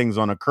grade things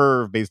on a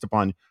curve based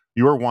upon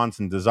your wants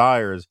and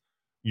desires,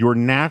 your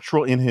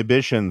natural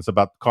inhibitions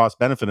about the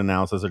cost-benefit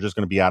analysis are just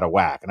going to be out of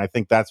whack. And I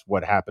think that's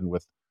what happened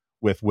with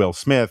Will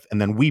Smith.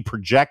 And then we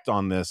project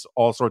on this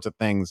all sorts of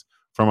things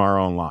from our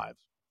own lives.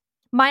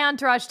 My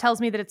entourage tells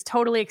me that it's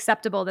totally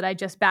acceptable that I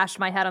just bashed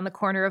my head on the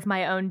corner of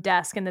my own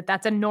desk and that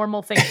that's a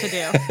normal thing to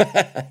do.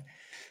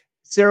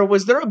 Sarah,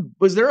 was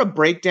there a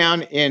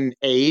breakdown in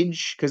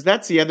age? Because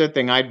that's the other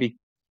thing I'd be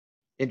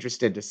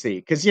interested to see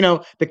because,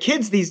 the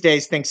kids these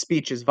days think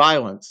speech is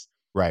violence.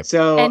 Right.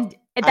 So and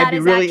I'd that be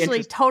is really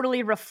actually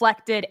totally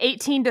reflected.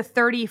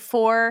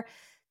 18-34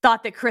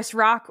 thought that Chris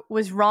Rock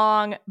was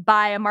wrong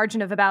by a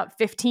margin of about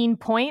 15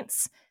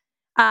 points.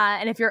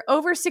 And if you're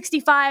over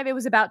 65, it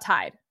was about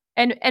tied.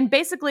 And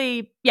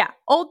basically,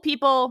 old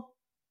people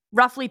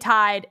roughly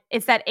tied.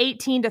 It's that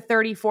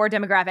 18-34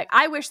 demographic.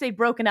 I wish they'd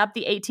broken up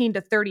the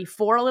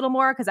 18-34 a little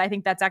more because I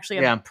think that's actually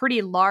a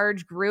pretty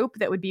large group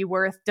that would be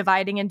worth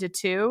dividing into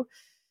two.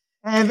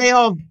 And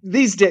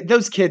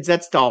those kids,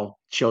 that's all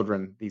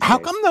children these days. How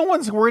come no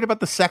one's worried about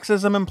the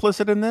sexism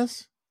implicit in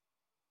this?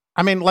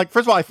 I mean,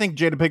 first of all, I think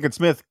Jada Pinkett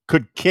Smith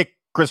could kick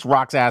Chris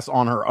Rock's ass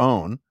on her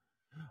own.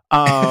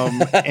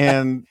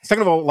 And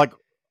second of all,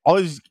 all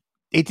these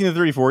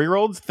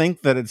 18-34-year-olds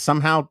think that it's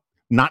somehow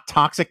not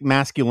toxic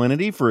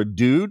masculinity for a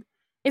dude.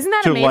 Isn't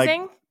that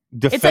amazing?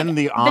 Defend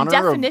the honor. The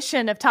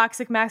definition of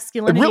toxic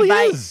masculinity. It really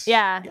is.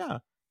 Yeah.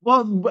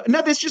 Well,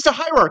 no, there's just a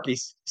hierarchy.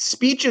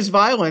 Speech as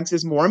violence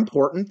is more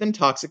important than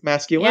toxic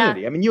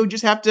masculinity. Yeah. I mean, you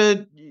just have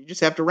to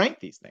rank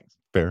these things.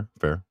 Fair.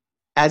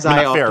 As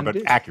not often fair, but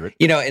do. accurate.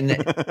 On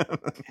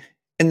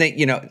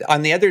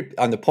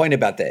the point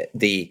about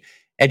the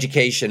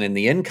education and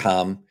the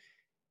income,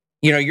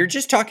 you're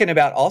just talking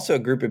about also a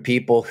group of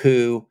people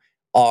who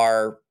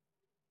are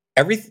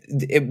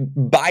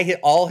by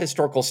all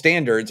historical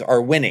standards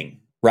are winning,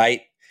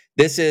 right?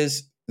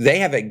 They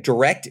have a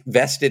direct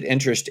vested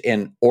interest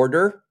in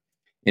order,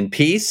 in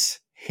peace,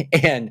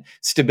 and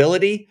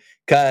stability,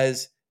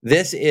 because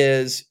this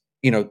is,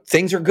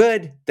 things are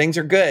good.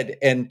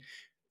 And,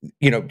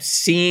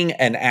 seeing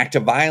an act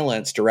of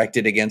violence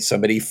directed against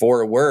somebody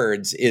for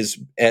words is,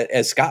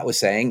 as Scott was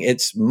saying,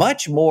 it's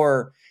much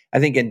more, I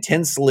think,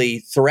 intensely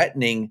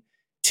threatening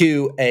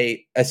to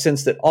a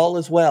sense that all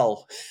is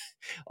well.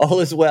 All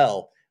is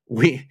well.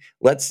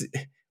 Let's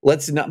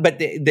not. But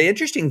the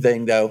interesting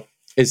thing, though,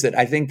 is that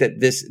I think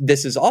that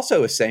this is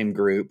also a same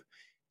group,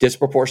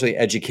 disproportionately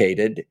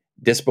educated,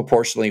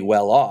 disproportionately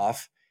well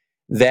off,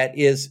 that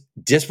is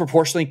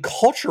disproportionately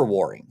culture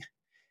warring.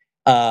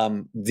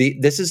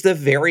 This is the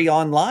very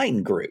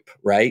online group,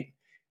 right?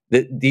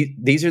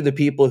 These are the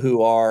people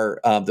who are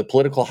the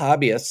political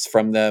hobbyists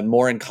from the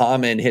More in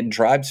Common Hidden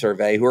Tribe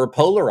survey who are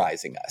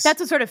polarizing us.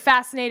 That's what's sort of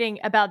fascinating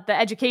about the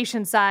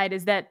education side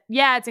is that,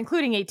 it's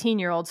including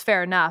 18-year-olds,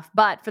 fair enough.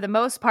 But for the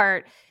most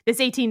part, this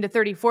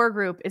 18-34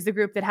 group is the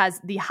group that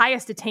has the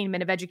highest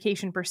attainment of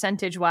education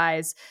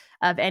percentage-wise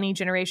of any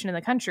generation in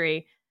the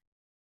country.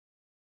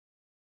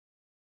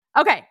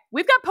 Okay,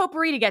 we've got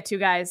potpourri to get to,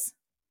 guys.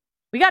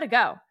 We got to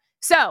go.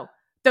 So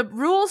the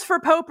rules for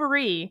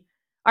potpourri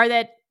are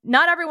that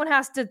not everyone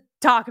has to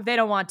talk if they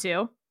don't want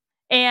to.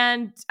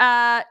 And,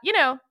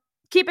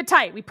 keep it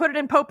tight. We put it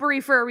in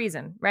potpourri for a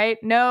reason, right?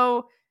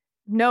 No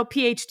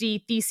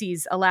PhD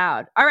theses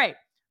allowed. All right.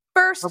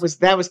 First.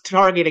 That was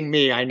targeting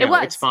me. I know. It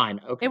was. It's fine.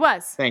 Okay. It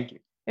was. Thank you.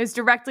 It was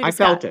directly to I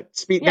Scott. felt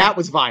it. That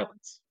was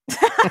violence.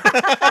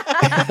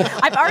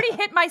 I've already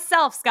hit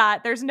myself,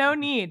 Scott. There's no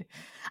need.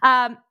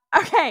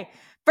 Okay.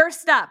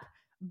 First up,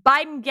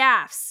 Biden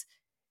gaffes.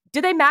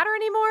 Do they matter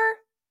anymore?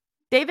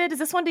 David, is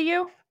this one to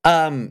you?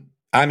 I'm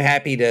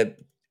happy to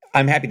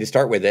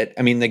start with it.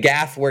 I mean, the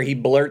gaffe where he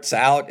blurts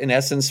out, in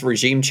essence,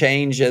 regime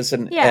change is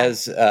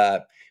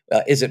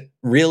it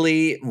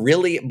really,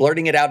 really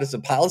blurting it out as a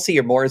policy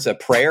or more as a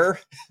prayer?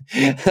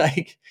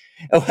 It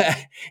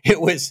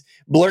was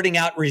blurting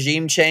out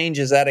regime change.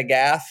 Is that a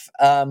gaffe?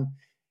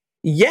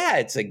 Yeah,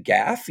 it's a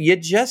gaffe. You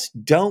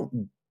just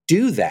don't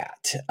do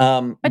that.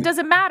 But does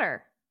it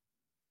matter?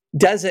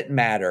 Does it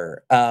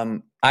matter?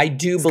 I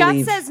do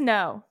believe. Scott says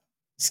no.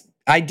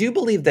 I do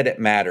believe that it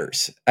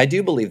matters. I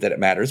do believe that it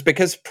matters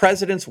because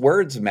president's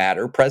words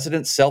matter.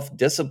 President's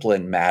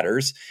self-discipline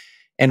matters.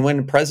 And when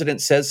a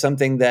president says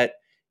something that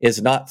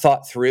is not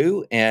thought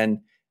through and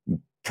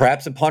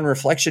perhaps upon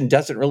reflection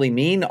doesn't really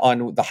mean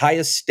on the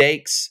highest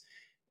stakes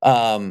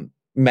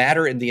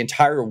matter in the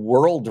entire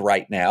world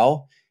right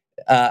now,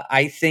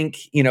 I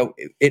think,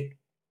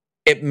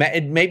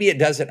 maybe it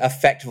doesn't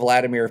affect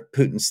Vladimir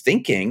Putin's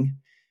thinking,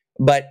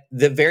 but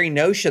the very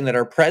notion that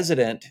our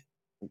president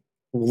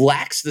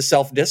lacks the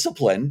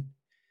self-discipline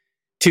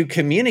to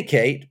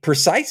communicate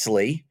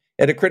precisely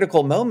at a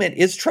critical moment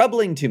is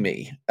troubling to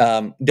me.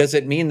 Does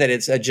it mean that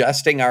it's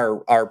adjusting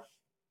our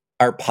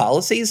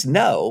policies?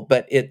 No,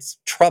 but it's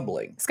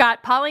troubling.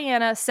 Scott,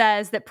 Pollyanna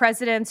says that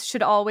presidents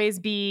should always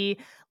be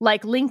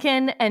like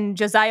Lincoln and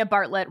Josiah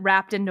Bartlett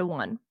wrapped into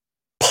one.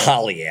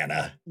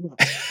 Pollyanna.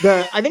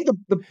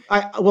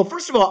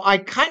 First of all, I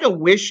kind of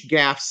wish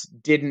gaffes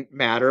didn't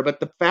matter, but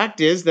the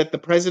fact is that the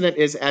president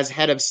is, as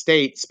head of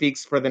state,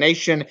 speaks for the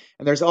nation,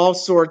 and there's all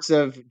sorts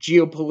of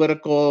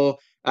geopolitical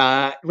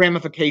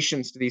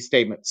ramifications to these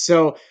statements.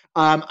 So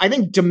I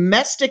think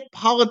domestic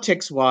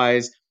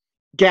politics-wise,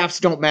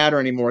 gaffes don't matter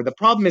anymore. The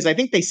problem is I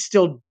think they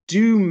still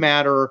do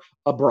matter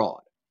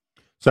abroad.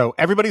 So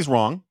everybody's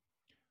wrong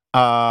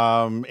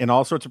in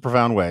all sorts of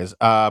profound ways,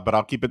 but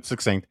I'll keep it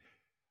succinct.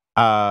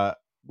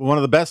 One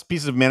of the best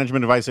pieces of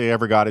management advice I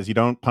ever got is you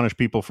don't punish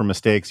people for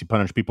mistakes, you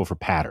punish people for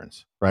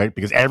patterns, right?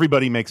 Because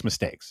everybody makes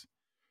mistakes.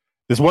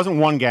 This wasn't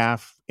one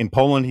gaffe. In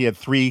Poland, he had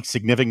 3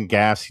 significant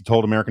gaffes. He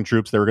told American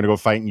troops they were going to go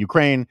fight in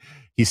Ukraine.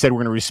 He said we're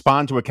going to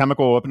respond to a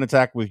chemical weapon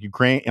attack with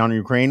Ukraine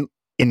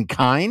in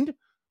kind.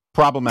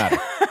 Problematic.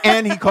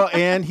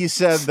 and he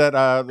said that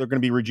they're going to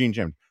be regime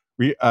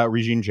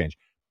change.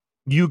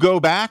 You go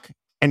back,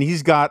 and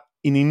he's got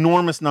an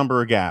enormous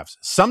number of gaffes.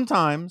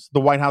 Sometimes the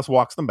White House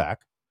walks them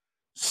back.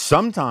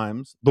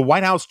 Sometimes the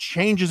White House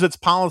changes its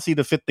policy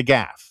to fit the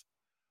gaffe.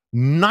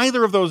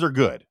 Neither of those are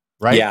good,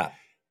 right? Yeah.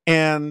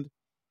 And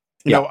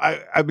you know,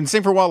 I've been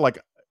saying for a while, like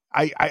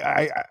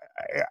I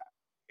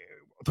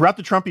throughout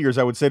the Trump years,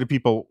 I would say to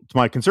people, to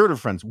my conservative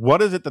friends,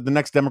 what is it that the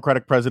next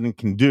Democratic president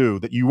can do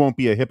that you won't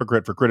be a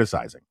hypocrite for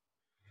criticizing?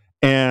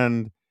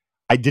 And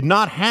I did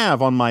not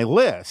have on my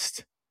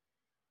list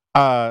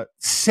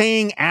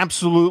saying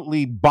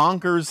absolutely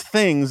bonkers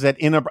things that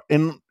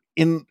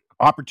in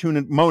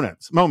opportune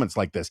moments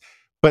like this.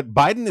 But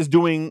Biden is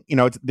doing, you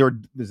know,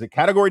 there's a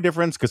category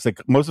difference because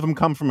most of them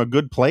come from a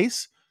good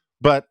place,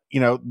 but you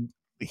know,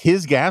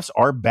 his gaffes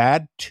are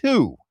bad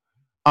too.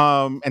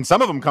 And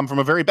some of them come from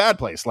a very bad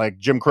place, like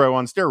Jim Crow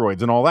on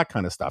steroids and all that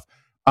kind of stuff.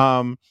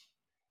 And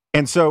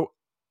so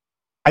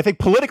I think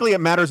politically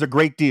it matters a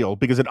great deal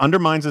because it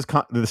undermines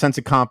the sense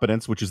of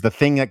competence, which is the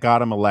thing that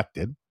got him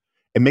elected.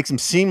 It makes him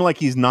seem like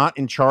he's not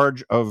in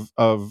charge of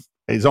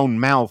his own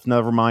mouth,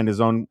 never mind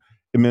his own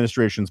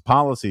administration's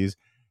policies.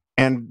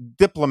 And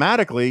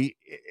diplomatically,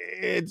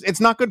 it's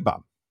not good,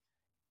 Bob.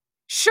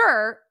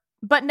 Sure.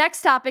 But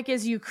next topic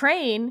is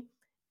Ukraine.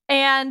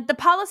 And the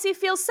policy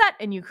feels set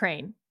in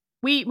Ukraine.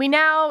 We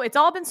now, it's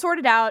all been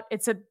sorted out.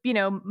 It's a,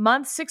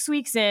 month, 6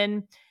 weeks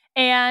in.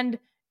 And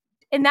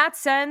in that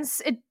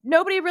sense,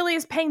 nobody really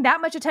is paying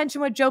that much attention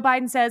to what Joe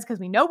Biden says because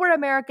we know where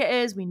America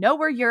is. We know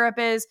where Europe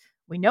is.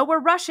 We know where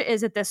Russia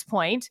is at this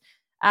point.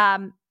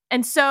 And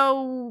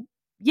so,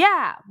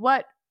 yeah,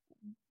 what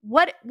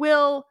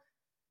will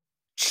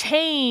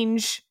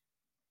change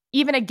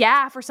even a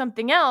gaffe or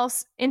something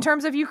else in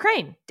terms of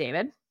Ukraine,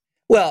 David?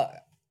 Well,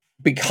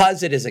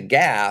 because it is a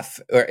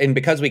gaffe, and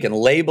because we can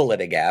label it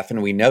a gaffe,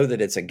 and we know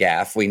that it's a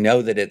gaffe, we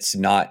know that it's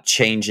not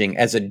changing,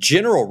 as a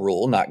general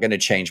rule, not going to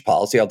change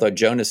policy, although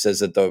Jonas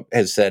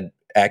has said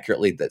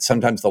accurately that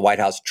sometimes the White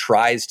House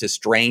tries to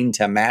strain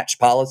to match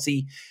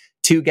policy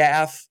to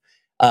gaffe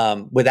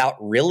without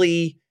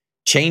really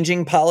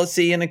changing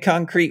policy in a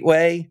concrete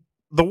way.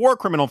 The war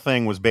criminal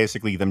thing was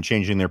basically them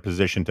changing their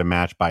position to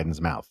match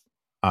Biden's mouth.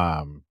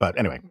 But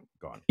anyway,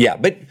 go on. Yeah,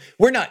 but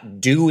we're not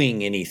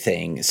doing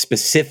anything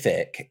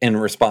specific in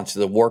response to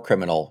the war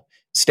criminal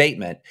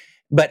statement.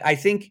 But I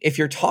think if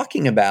you're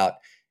talking about,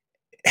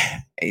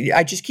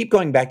 I just keep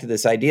going back to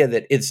this idea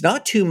that it's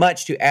not too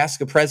much to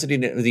ask a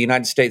president of the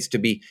United States to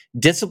be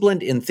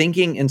disciplined in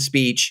thinking and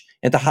speech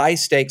at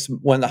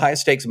one of the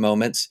highest stakes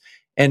moments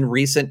in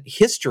recent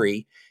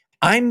history.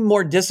 I'm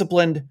more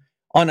disciplined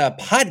on a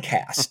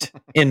podcast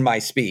in my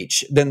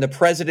speech than the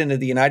president of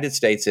the United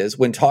States is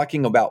when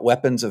talking about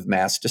weapons of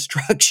mass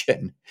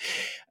destruction.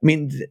 I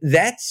mean,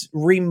 that's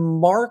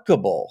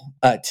remarkable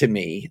to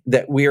me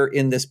that we're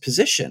in this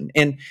position.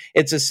 And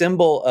it's a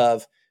symbol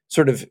of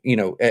sort of,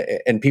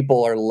 and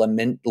people are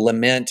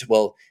lament,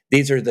 well,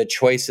 these are the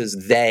choices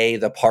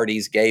the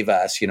parties gave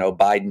us,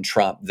 Biden,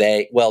 Trump,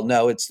 well,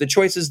 no, it's the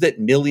choices that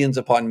millions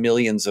upon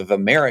millions of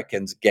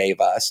Americans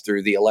gave us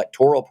through the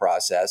electoral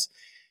process.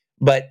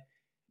 But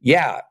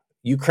yeah,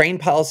 Ukraine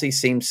policy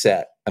seems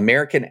set.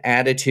 American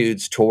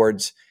attitudes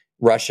towards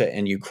Russia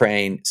and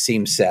Ukraine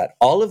seem set.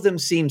 All of them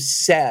seem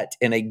set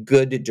in a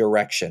good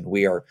direction.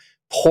 We are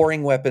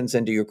pouring weapons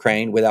into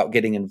Ukraine without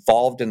getting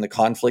involved in the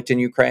conflict in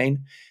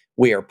Ukraine.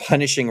 We are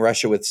punishing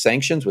Russia with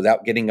sanctions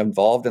without getting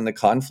involved in the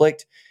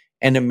conflict.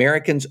 And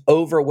Americans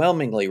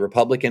overwhelmingly,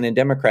 Republican and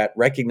Democrat,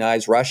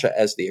 recognize Russia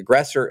as the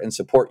aggressor and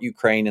support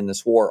Ukraine in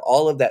this war.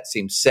 All of that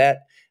seems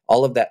set.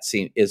 All of that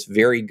is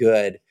very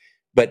good.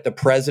 But the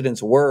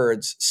president's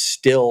words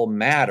still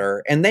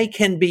matter, and they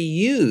can be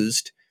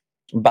used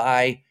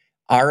by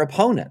our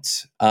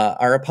opponents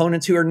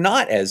who are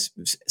not as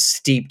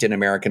steeped in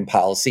American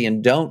policy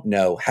and don't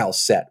know how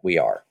set we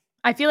are.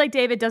 I feel like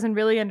David doesn't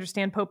really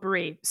understand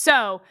potpourri.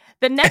 So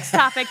the next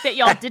topic that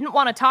y'all didn't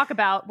want to talk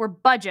about were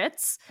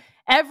budgets.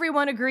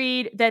 Everyone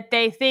agreed that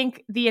they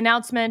think the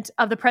announcement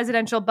of the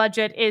presidential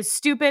budget is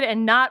stupid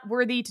and not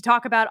worthy to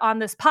talk about on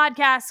this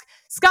podcast.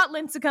 Scott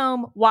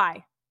Lincicome,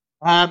 why?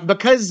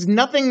 Because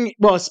nothing,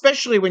 well,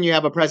 especially when you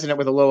have a president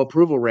with a low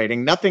approval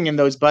rating, nothing in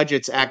those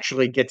budgets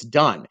actually gets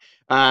done.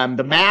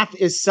 The math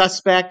is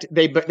suspect.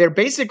 They're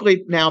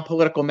basically now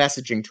political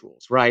messaging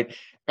tools, right?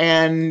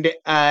 And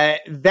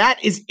that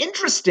is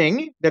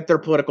interesting that they're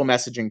political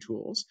messaging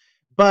tools.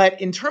 But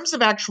in terms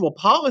of actual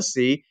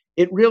policy,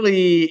 it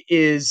really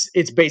is,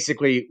 it's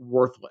basically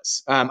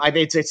worthless. I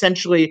think it's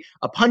essentially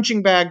a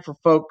punching bag for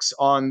folks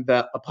on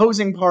the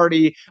opposing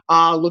party.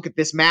 Look at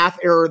this math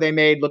error they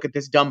made. Look at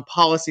this dumb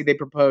policy they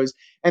proposed.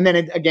 And then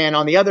again,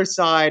 on the other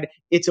side,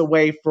 it's a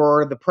way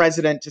for the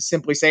president to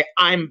simply say,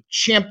 I'm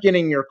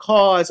championing your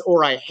cause,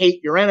 or I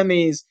hate your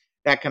enemies,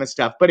 that kind of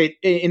stuff. But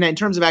in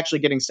terms of actually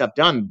getting stuff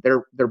done,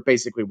 they're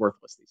basically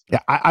worthless these days.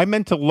 Yeah, I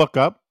meant to look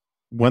up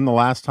when the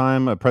last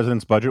time a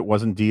president's budget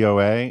wasn't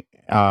DOA.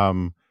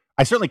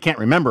 I certainly can't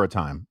remember a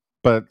time,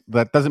 but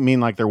that doesn't mean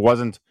like there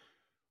wasn't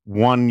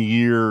one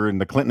year in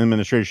the Clinton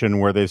administration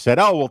where they said,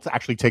 oh, we'll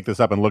actually take this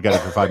up and look at it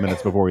for 5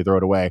 minutes before we throw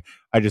it away.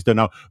 I just don't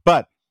know.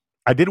 But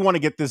I did want to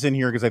get this in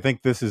here because I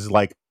think this is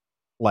like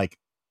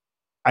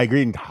I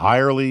agree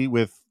entirely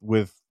with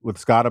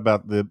Scott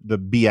about the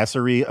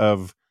BS-ery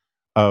of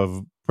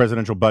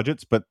presidential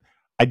budgets, but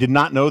I did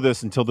not know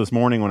this until this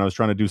morning when I was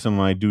trying to do some of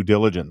my due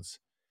diligence.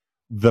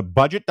 The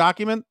budget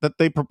document that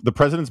the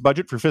president's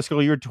budget for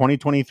fiscal year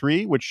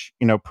 2023, which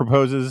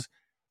proposes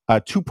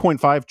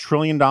 $2.5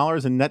 trillion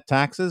in net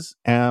taxes,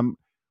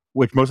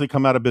 which mostly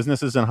come out of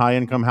businesses and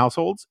high-income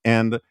households,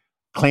 and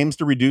claims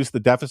to reduce the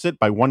deficit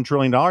by $1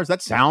 trillion.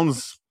 That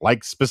sounds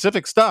like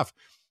specific stuff.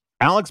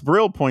 Alex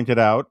Brill pointed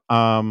out,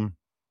 colleague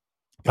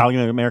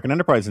of the American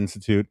Enterprise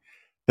Institute,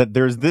 that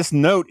there's this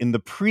note in the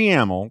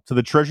preamble to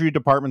the Treasury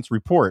Department's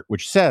report,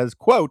 which says,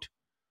 quote,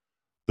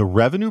 the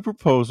revenue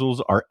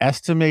proposals are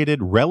estimated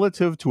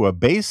relative to a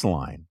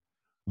baseline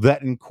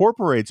that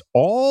incorporates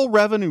all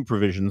revenue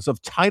provisions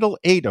of Title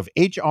VIII of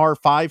H.R.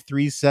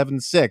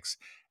 5376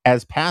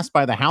 as passed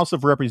by the House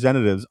of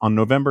Representatives on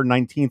November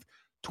 19th,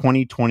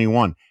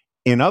 2021.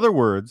 In other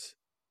words,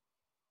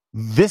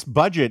 this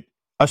budget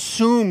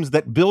assumes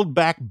that Build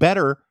Back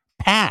Better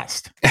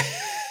passed,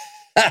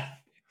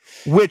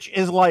 which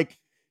is like,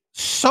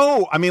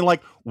 so, I mean,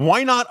 like,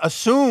 why not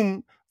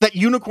assume that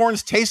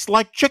unicorns taste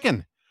like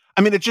chicken?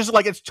 I mean, it's just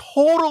like, it's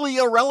totally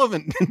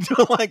irrelevant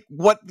to like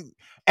what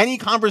any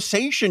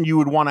conversation you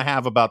would want to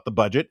have about the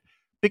budget,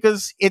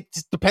 because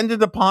it's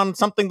dependent upon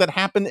something that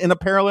happened in a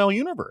parallel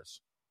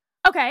universe.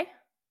 Okay.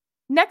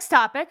 Next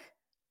topic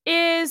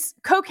is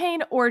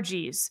cocaine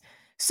orgies.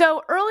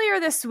 So earlier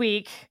this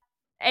week,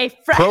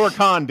 pro or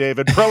con,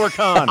 David? Pro or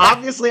con?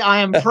 Obviously, I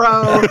am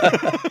pro.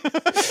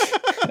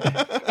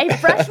 A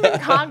freshman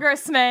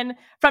congressman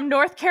from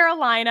North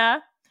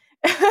Carolina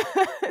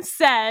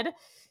said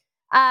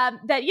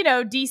that,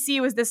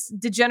 DC was this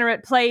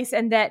degenerate place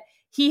and that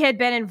he had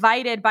been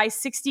invited by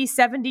 60,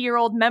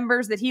 70-year-old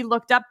members that he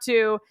looked up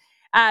to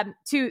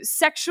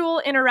sexual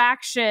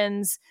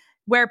interactions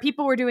where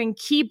people were doing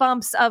key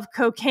bumps of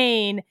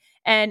cocaine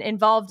and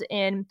involved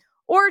in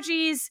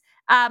orgies.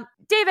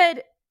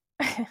 David,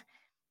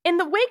 in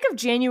the wake of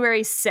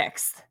January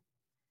 6th,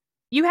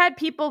 you had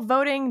people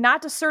voting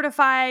not to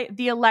certify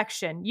the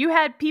election. You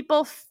had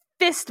people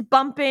fist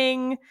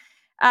bumping,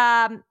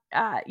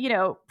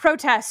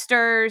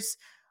 protesters,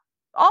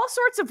 all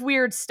sorts of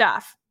weird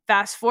stuff.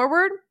 Fast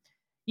forward,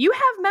 you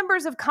have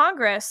members of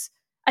Congress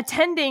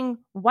attending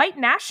white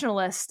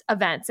nationalist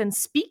events and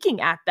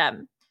speaking at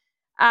them.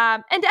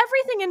 And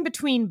everything in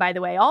between, by the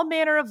way, all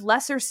manner of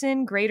lesser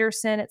sin, greater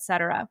sin,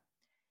 etc.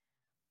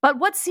 But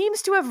what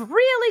seems to have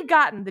really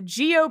gotten the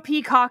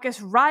GOP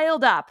caucus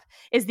riled up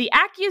is the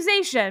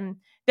accusation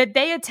that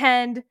they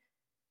attend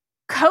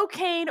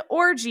cocaine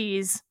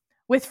orgies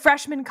with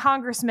freshman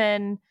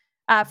congressmen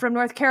from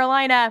North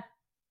Carolina.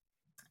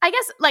 I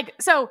guess,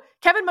 so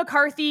Kevin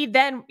McCarthy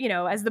then,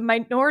 as the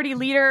minority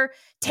leader,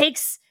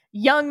 takes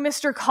young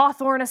Mr.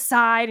 Cawthorn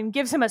aside and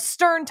gives him a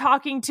stern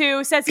talking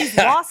to, says he's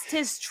lost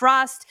his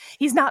trust.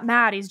 He's not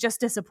mad. He's just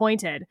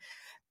disappointed.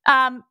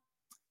 And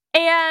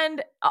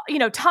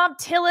Tom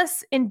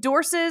Tillis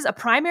endorses a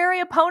primary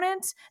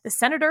opponent, the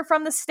senator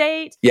from the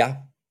state. Yeah.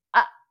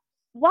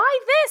 Why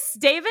this,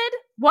 David?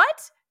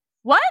 What?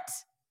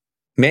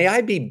 May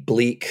I be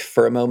bleak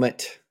for a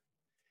moment?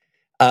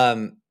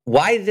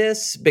 Why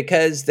this?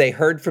 Because they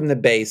heard from the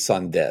base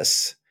on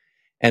this,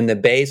 and the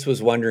base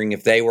was wondering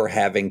if they were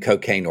having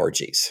cocaine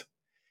orgies.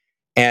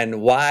 And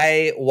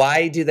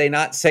why do they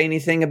not say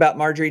anything about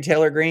Marjorie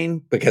Taylor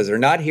Greene? Because they're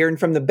not hearing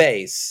from the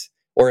base.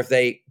 Or if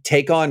they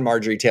take on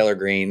Marjorie Taylor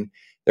Greene,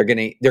 they're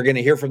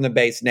gonna hear from the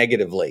base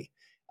negatively.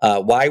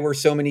 Why were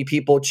so many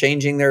people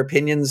changing their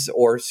opinions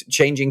or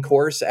changing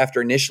course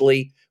after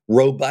initially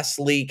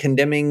robustly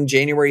condemning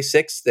January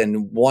 6th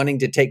and wanting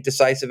to take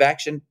decisive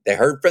action? They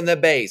heard from the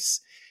base,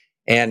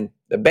 and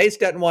the base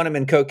doesn't want them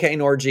in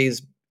cocaine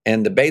orgies,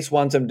 and the base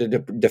wants them to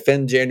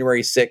defend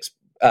January 6th,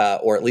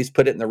 or at least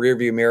put it in the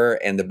rearview mirror.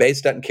 And the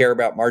base doesn't care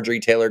about Marjorie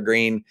Taylor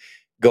Greene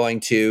going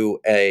to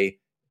a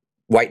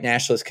white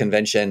nationalist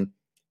convention.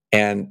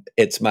 And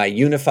it's my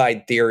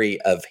unified theory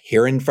of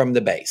hearing from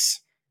the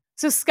base.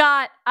 So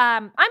Scott,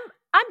 I'm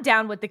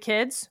down with the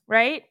kids,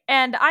 right?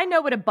 And I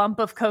know what a bump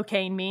of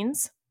cocaine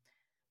means,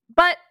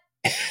 but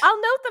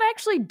I'll note that I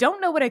actually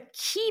don't know what a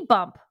key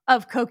bump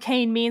of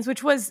cocaine means,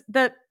 which was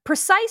the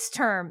precise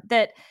term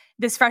that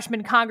this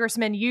freshman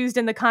congressman used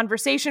in the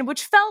conversation,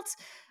 which felt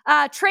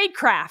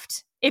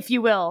tradecraft, if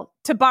you will,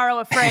 to borrow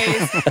a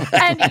phrase.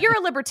 And you're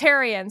a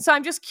libertarian, so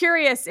I'm just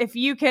curious if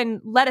you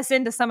can let us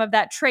into some of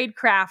that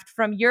tradecraft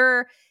from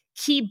your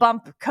key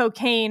bump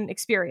cocaine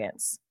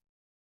experience.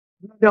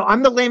 No,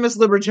 I'm the lamest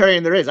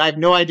libertarian there is. I have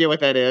no idea what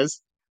that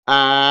is.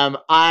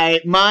 My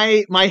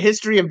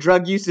history of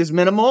drug use is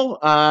minimal.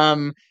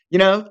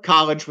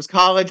 College was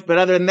college, but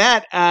other than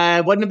that,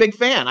 I wasn't a big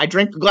fan. I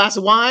drink a glass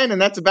of wine,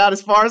 and that's about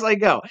as far as I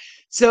go.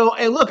 So,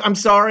 hey, look, I'm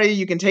sorry,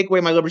 you can take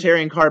away my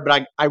libertarian card,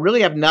 but I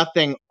really have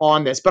nothing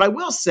on this. But I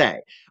will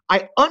say,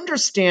 I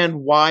understand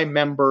why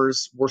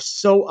members were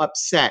so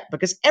upset,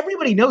 because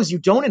everybody knows you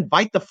don't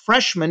invite the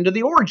freshmen to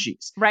the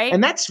orgies. Right.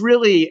 And that's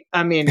really,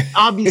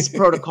 obvious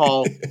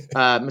protocol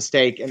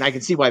mistake, and I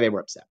can see why they were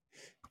upset.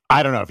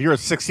 I don't know. If you're a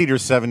 60 or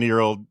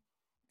 70-year-old,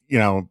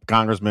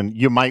 congressman,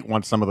 you might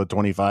want some of the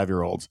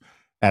 25-year-olds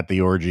at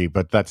the orgy,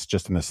 but that's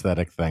just an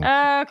aesthetic thing.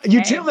 Okay.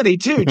 Utility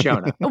too,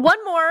 Jonah.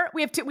 One more.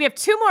 We have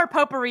two more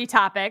potpourri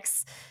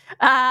topics.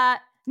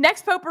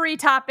 Next potpourri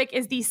topic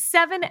is the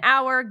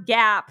 7-hour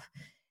gap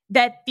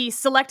that the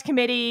Select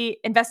Committee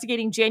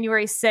investigating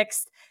January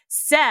 6th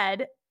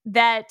said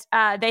that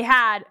they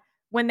had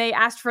when they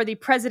asked for the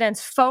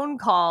president's phone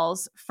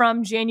calls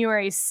from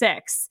January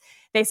 6th.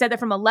 They said that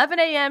from 11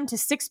 a.m. to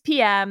 6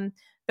 p.m.,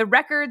 the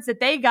records that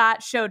they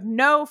got showed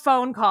no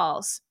phone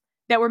calls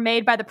that were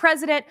made by the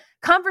president.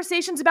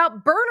 Conversations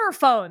about burner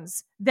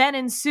phones then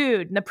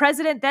ensued. And the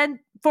president, then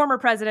former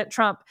President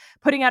Trump,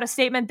 putting out a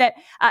statement that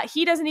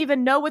he doesn't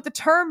even know what the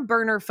term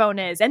burner phone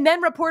is. And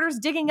then reporters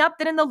digging up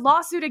that in the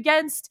lawsuit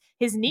against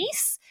his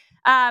niece,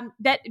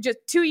 that just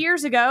 2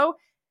 years ago,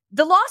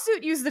 the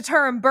lawsuit used the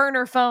term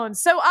burner phone.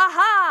 So,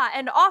 aha,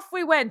 and off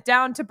we went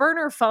down to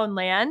burner phone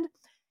land.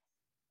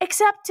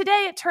 Except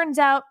today it turns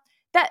out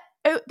that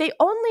they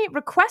only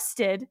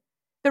requested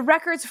the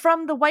records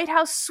from the White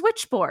House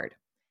switchboard,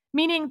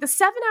 meaning the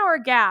 7-hour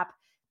gap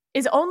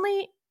is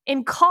only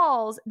in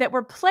calls that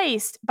were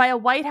placed by a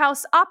White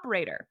House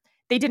operator.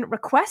 They didn't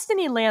request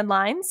any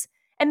landlines,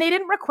 and they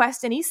didn't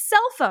request any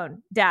cell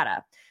phone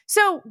data.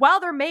 So while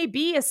there may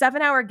be a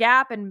 7-hour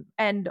gap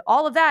and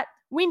all of that,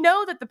 we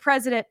know that the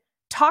president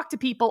talked to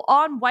people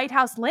on White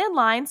House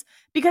landlines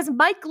because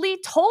Mike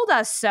Lee told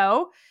us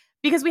so,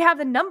 because we have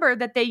the number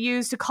that they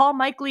used to call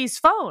Mike Lee's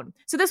phone.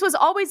 So this was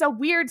always a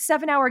weird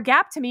 7-hour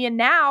gap to me, and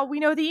now we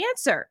know the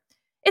answer.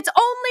 It's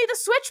only the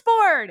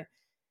switchboard.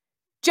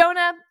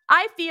 Jonah,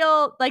 I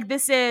feel like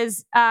this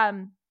is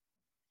an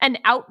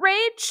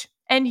outrage,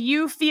 and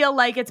you feel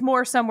like it's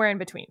more somewhere in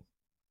between.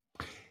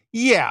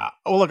 Yeah.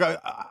 Well, look,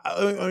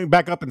 let me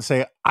back up and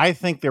say, I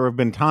think there have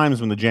been times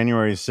when the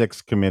January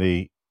 6th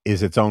committee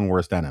is its own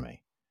worst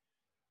enemy.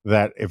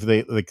 That if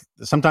they,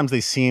 sometimes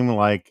they seem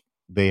like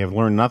they have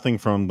learned nothing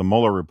from the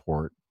Mueller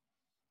report,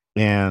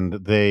 and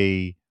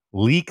they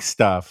leak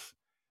stuff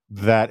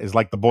that is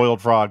like the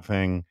boiled frog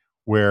thing,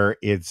 where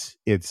it's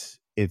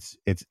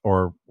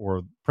or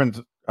Prince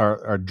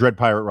or Dread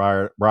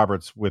Pirate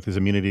Roberts with his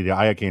immunity to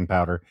iocane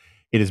powder.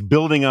 It is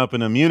building up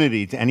an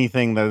immunity to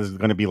anything that is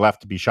going to be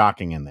left to be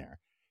shocking in there.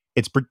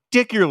 It's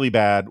particularly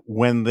bad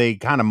when they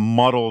kind of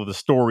muddle the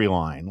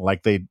storyline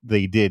like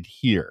they did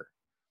here.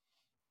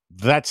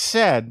 That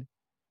said,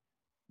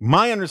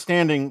 my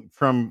understanding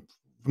from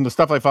the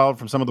stuff I followed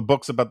from some of the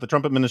books about the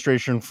Trump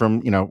administration,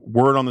 from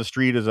word on the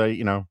street as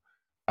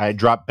I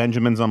drop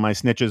Benjamins on my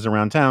snitches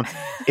around town,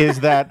 is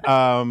that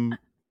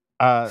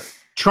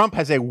Trump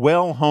has a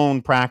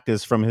well-honed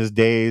practice from his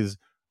days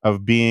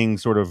of being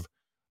sort of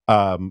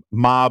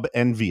mob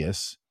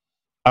envious,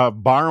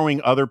 of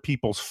borrowing other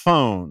people's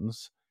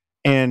phones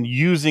and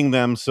using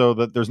them so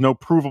that there's no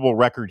provable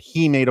record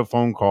he made a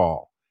phone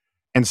call.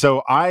 And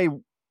so I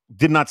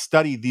did not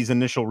study these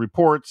initial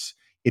reports.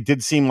 It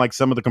did seem like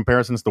some of the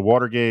comparisons to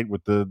Watergate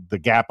with the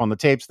gap on the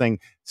tapes thing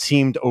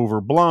seemed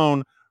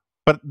overblown.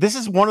 But this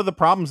is one of the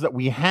problems that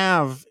we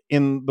have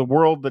in the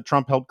world that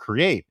Trump helped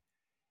create,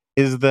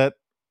 is that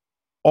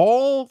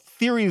all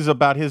theories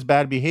about his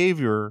bad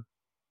behavior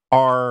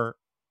are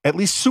at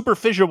least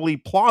superficially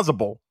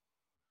plausible.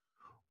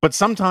 But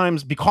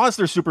sometimes, because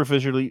they're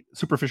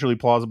superficially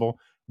plausible,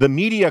 the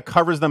media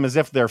covers them as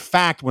if they're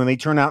fact when they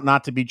turn out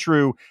not to be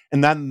true.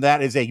 And then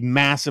that is a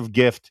massive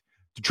gift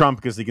to Trump,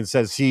 because he can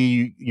say,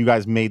 see, you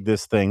guys made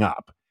this thing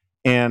up.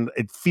 And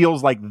it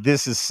feels like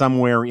this is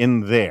somewhere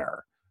in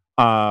there,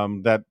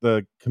 that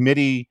the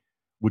committee,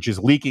 which is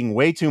leaking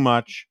way too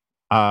much,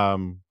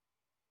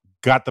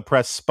 got the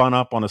press spun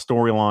up on a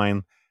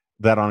storyline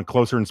that on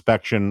closer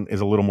inspection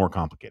is a little more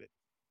complicated.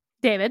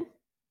 David?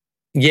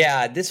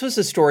 Yeah, this was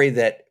a story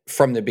that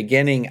from the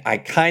beginning, I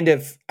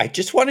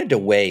just wanted to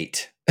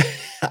wait.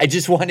 I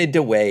just wanted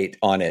to wait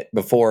on it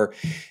before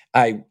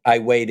I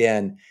weighed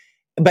in.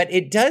 But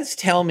it does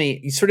tell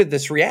me sort of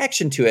this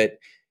reaction to it.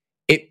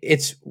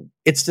 It's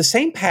the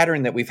same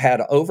pattern that we've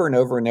had over and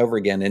over and over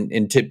again.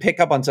 And to pick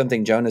up on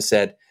something Jonah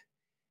said,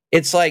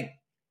 it's like,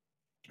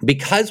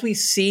 because we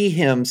see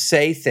him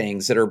say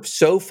things that are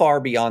so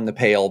far beyond the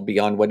pale,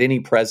 beyond what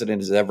any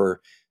president has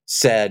ever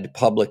said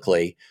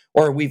publicly,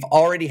 or we've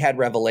already had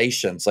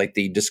revelations like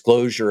the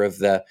disclosure of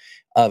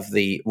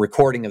the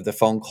recording of the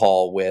phone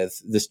call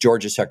with this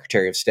Georgia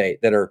Secretary of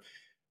State that are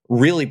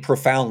really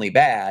profoundly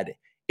bad.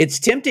 It's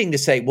tempting to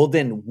say, well,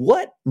 then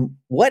what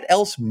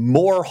else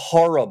more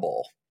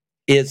horrible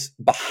is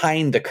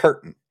behind the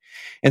curtain?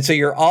 And so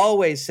you're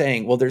always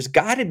saying, well, there's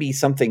got to be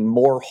something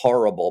more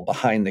horrible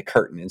behind the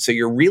curtain. And so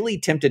you're really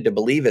tempted to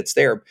believe it's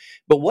there.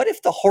 But what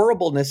if the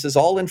horribleness is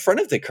all in front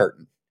of the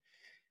curtain?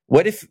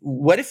 What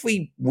if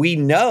we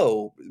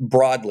know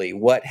broadly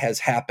what has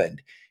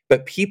happened,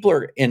 but people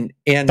are and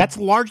that's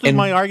largely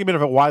my argument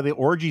about why the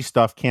orgy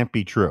stuff can't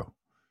be true.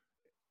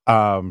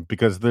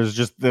 Because there's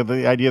just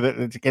the idea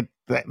that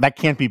that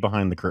can't be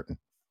behind the curtain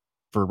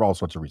for all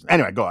sorts of reasons.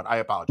 Anyway, go on. I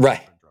apologize.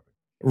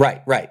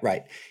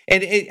 Right.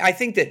 And I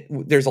think that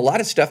there's a lot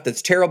of stuff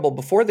that's terrible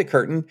before the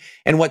curtain.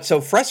 And what's so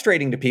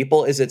frustrating to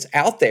people is it's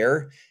out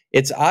there,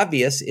 it's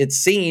obvious, it's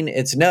seen,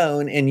 it's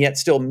known, and yet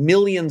still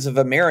millions of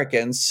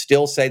Americans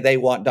still say they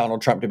want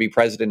Donald Trump to be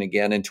president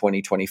again in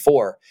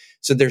 2024.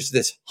 So there's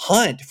this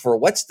hunt for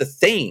what's the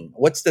thing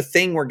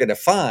we're going to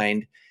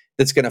find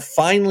that's going to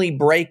finally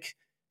break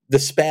the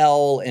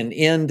spell and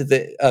end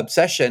the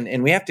obsession.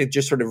 And we have to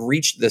just sort of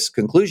reach this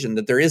conclusion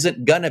that there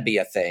isn't going to be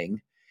a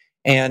thing,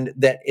 and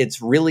that it's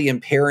really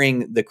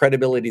impairing the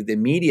credibility of the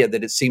media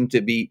that it seemed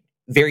to be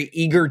very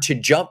eager to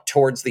jump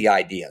towards the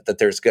idea that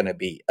there's going to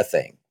be a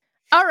thing.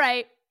 All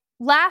right.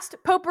 Last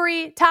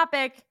potpourri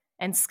topic.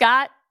 And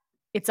Scott,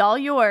 it's all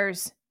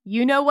yours.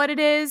 You know what it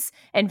is.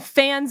 And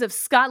fans of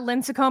Scott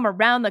Lincicome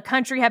around the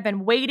country have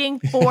been waiting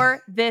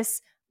for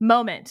this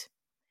moment.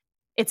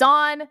 It's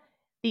on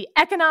the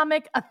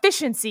economic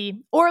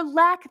efficiency or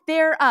lack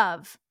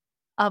thereof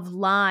of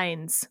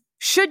lines.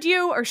 Should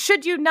you or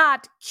should you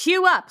not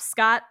queue up,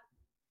 Scott?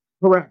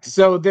 Correct.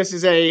 So this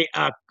is a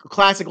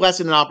classic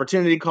lesson in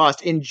opportunity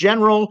cost. In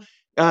general,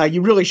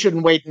 you really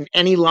shouldn't wait in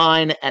any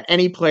line at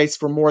any place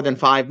for more than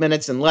 5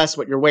 minutes unless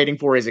what you're waiting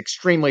for is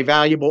extremely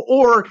valuable,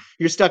 or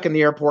you're stuck in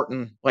the airport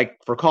and like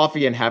for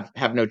coffee and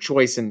have no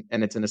choice and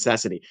it's a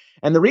necessity.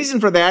 And the reason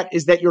for that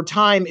is that your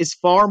time is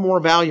far more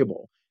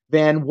valuable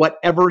than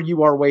whatever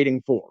you are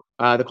waiting for.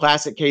 The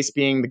classic case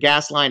being the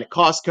gas line at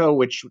Costco,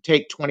 which would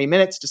take 20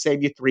 minutes to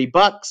save you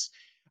 $3.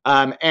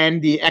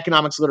 And the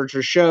economics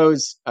literature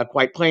shows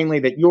quite plainly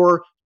that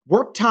your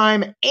work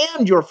time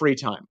and your free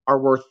time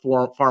are worth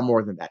far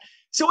more than that.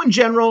 So in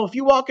general, if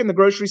you walk in the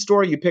grocery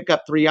store, you pick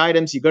up 3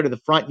 items, you go to the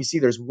front, you see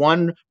there's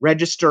one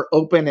register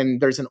open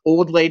and there's an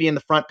old lady in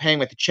the front paying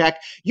with a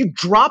check. You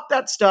drop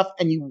that stuff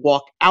and you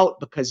walk out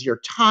because your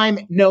time,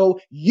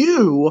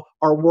 you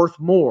are worth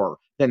more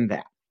than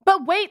that.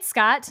 But wait,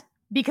 Scott,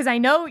 because I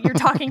know you're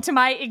talking to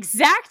my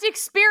exact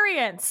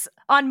experience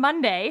on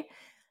Monday.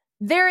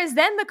 There is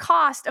then the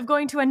cost of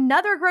going to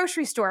another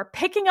grocery store,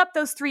 picking up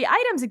those 3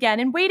 items again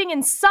and waiting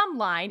in some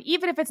line,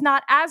 even if it's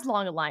not as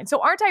long a line.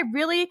 So aren't I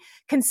really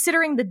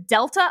considering the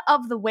delta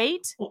of the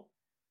wait? Well,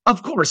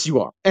 of course you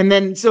are. And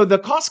then, so the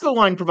Costco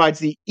line provides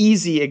the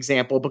easy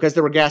example because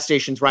there were gas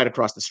stations right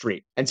across the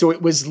street. And so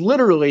it was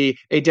literally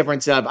a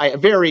difference of a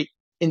very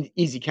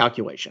easy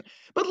calculation.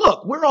 But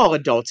look, we're all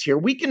adults here.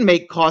 We can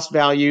make cost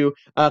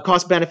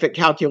benefit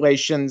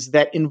calculations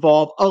that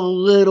involve a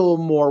little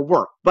more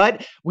work.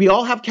 But we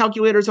all have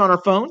calculators on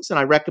our phones, and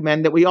I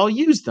recommend that we all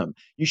use them.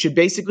 You should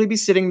basically be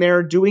sitting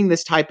there doing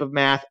this type of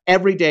math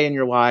every day in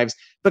your lives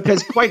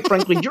because, quite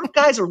frankly, your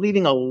guys are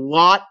leaving a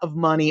lot of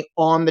money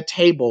on the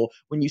table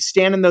when you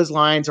stand in those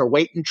lines or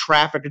wait in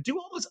traffic or do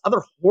all those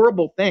other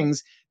horrible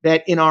things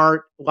that in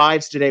our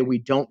lives today we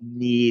don't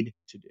need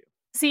to do.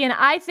 See, and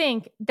I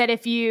think that I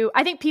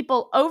think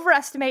people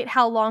overestimate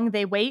how long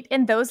they wait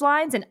in those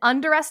lines and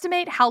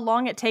underestimate how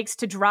long it takes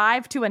to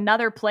drive to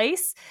another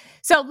place.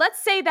 So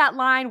let's say that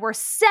line were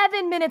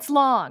 7 minutes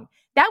long.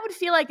 That would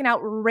feel like an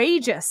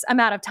outrageous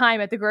amount of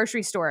time at the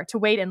grocery store to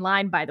wait in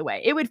line, by the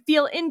way. It would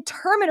feel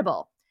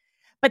interminable.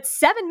 But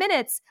 7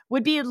 minutes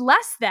would be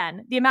less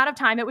than the amount of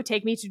time it would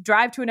take me to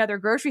drive to another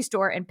grocery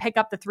store and pick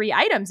up the 3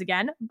 items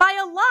again by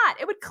a lot.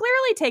 It would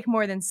clearly take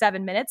more than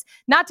 7 minutes.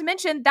 Not to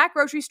mention that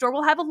grocery store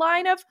will have a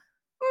line of,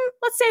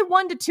 let's say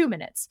 1 to 2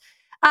 minutes.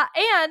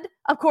 And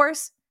of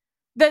course,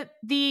 the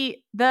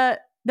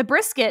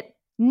brisket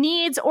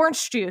needs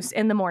orange juice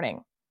in the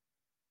morning.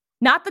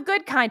 Not the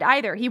good kind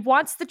either. He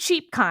wants the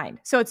cheap kind.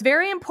 So it's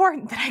very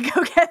important that I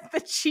go get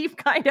the cheap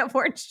kind of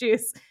orange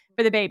juice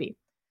for the baby.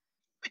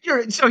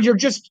 We're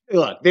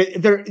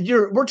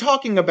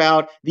talking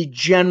about the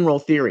general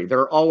theory. There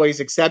are always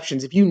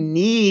exceptions. If you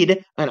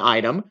need an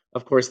item,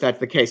 of course, that's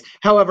the case.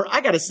 However, I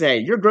got to say,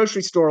 your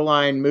grocery store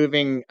line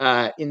moving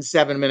in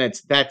 7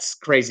 minutes, that's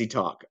crazy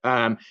talk.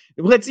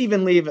 Let's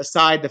even leave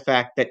aside the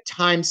fact that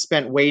time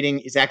spent waiting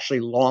is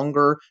actually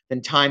longer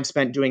than time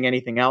spent doing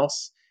anything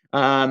else.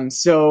 In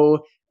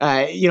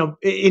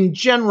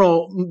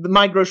general,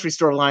 my grocery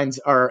store lines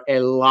are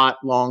a lot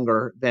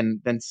longer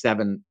than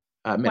 7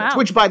 minutes,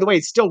 which, by the way,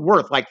 is still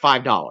worth like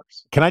 $5.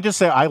 Can I just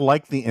say I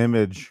like the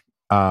image?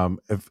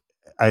 If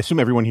I assume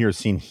everyone here has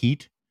seen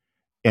Heat,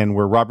 and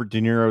where Robert De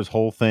Niro's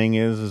whole thing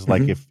is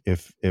like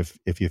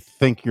if you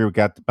think you're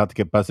about to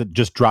get busted,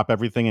 just drop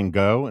everything and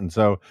go. And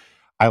so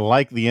I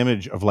like the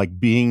image of like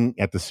being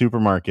at the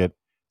supermarket,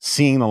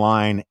 seeing the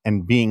line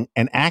and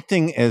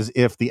acting as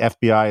if the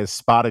FBI has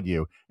spotted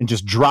you and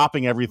just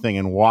dropping everything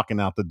and walking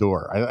out the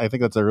door. I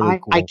think that's a really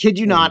cool I kid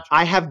you image. not.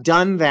 I have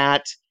done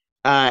that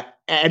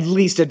at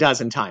least a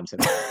dozen times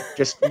in a row.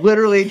 Just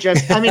literally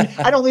I mean,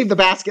 I don't leave the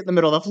basket in the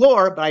middle of the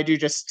floor, but I do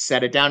just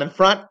set it down in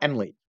front and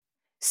leave.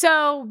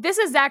 So this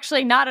is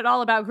actually not at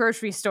all about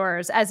grocery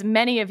stores, as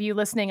many of you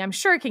listening, I'm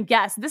sure, can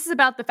guess. This is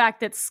about the fact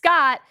that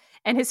Scott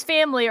and his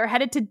family are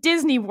headed to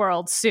Disney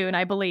World soon,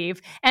 I believe,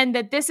 and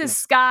that this is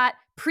Scott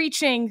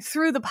preaching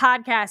through the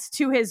podcast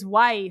to his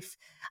wife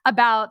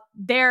about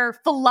their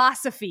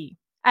philosophy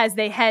as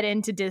they head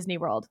into Disney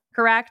World,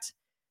 correct?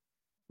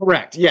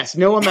 Correct. Yes.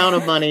 No amount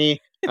of money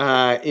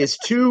is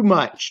too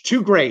much,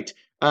 too great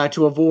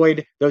to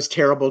avoid those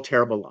terrible,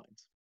 terrible lines.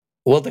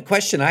 Well, the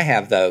question I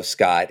have, though,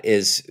 Scott,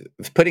 is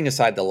putting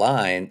aside the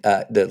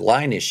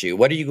line issue,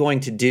 what are you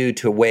going to do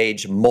to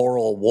wage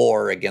moral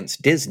war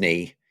against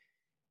Disney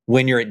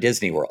when you're at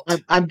Disney World?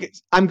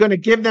 I'm going to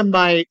give them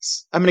my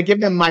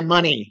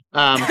money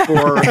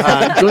for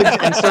goods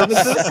and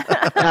services,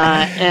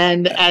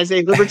 and as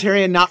a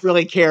libertarian, not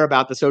really care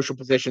about the social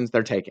positions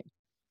they're taking.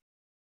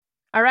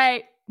 All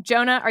right,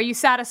 Jonah, are you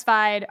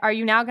satisfied? Are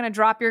you now going to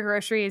drop your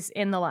groceries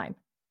in the line?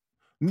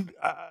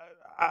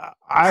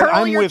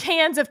 Hurl your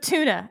cans of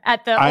tuna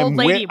at the old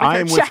lady with her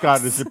I'm checks. with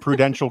Scott. It's a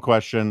prudential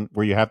question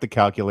where you have to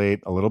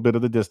calculate a little bit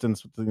of the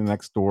distance to the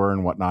next door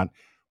and whatnot.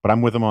 But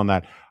I'm with him on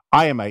that.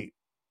 I am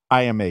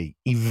a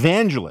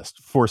evangelist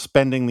for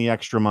spending the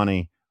extra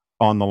money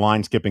on the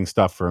line skipping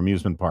stuff for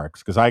amusement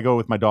parks because I go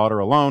with my daughter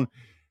alone.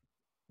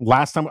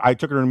 Last time I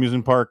took her to an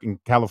amusement park in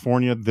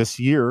California this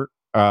year,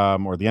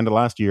 or the end of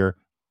last year,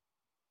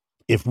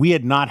 if we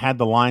had not had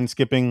the line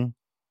skipping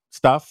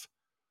stuff,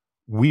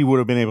 we would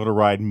have been able to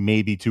ride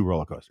maybe 2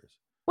 roller coasters.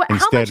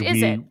 How much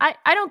is it? I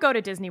don't go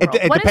to Disney World.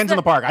 It depends on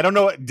the park. I don't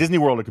know. At Disney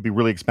World, it could be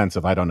really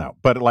expensive. I don't know.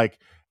 But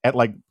at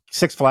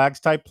Six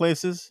Flags type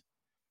places.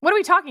 What are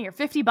we talking here?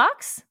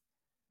 $50?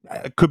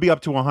 It could be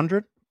up to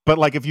 100.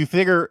 But if you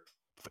figure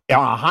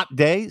on a hot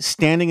day,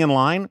 standing in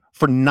line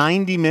for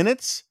 90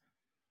 minutes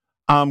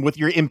with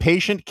your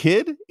impatient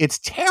kid, it's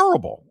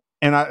terrible.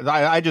 And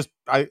I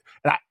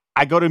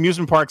go to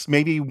amusement parks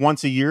maybe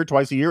once a year,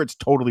 twice a year. It's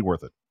totally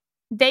worth it.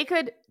 They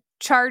could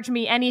charge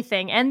me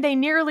anything, and they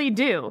nearly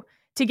do,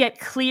 to get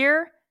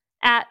Clear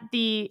at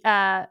the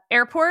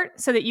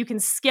airport so that you can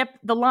skip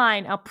the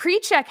line. Now,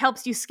 PreCheck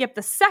helps you skip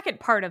the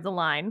second part of the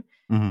line,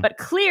 but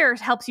Clear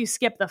helps you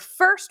skip the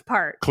first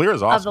part Clear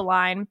is awesome. of the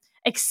line,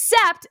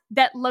 except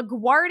that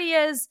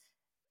LaGuardia's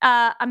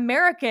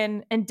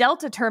American and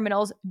Delta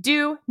terminals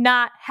do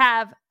not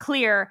have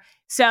Clear.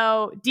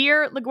 So,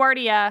 dear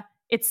LaGuardia,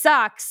 it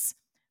sucks.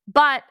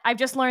 But I've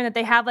just learned that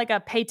they have a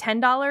pay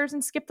 $10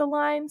 and skip the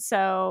line.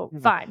 So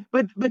fine.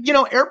 But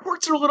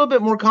airports are a little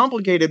bit more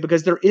complicated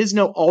because there is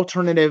no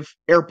alternative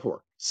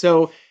airport.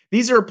 So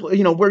these are,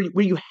 where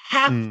you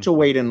have to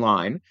wait in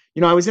line.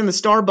 I was in the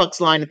Starbucks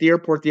line at the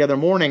airport the other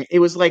morning. It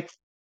was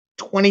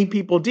 20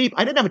 people deep.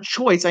 I didn't have a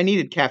choice. I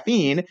needed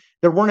caffeine.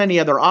 There weren't any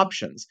other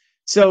options.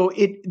 So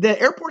the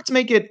airports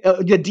make it,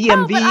 the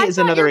DMV is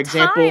another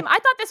example. I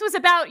thought this was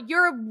about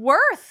your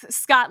worth,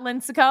 Scott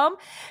Lincecum,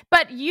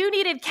 but you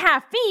needed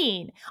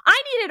caffeine.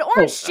 I needed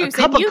orange juice,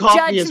 and you judged me. A cup of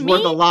coffee is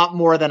worth a lot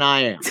more than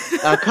I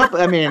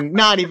am.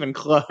 Not even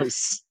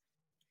close.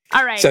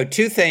 All right. So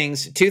two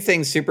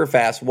things super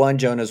fast. One,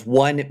 Jonah's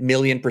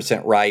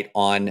 1,000,000% right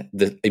on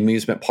the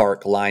amusement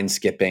park line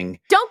skipping.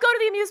 Don't go to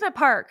the amusement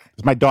park.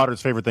 It's my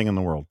daughter's favorite thing in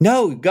the world.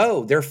 No,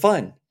 go. They're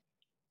fun.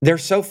 They're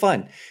so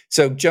fun.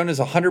 So Jonah's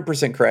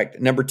 100%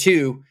 correct. Number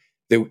 2,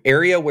 the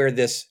area where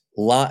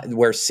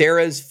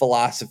Sarah's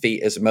philosophy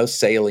is most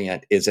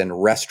salient is in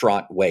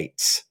restaurant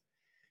waits.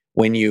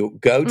 When you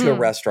go to a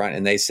restaurant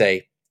and they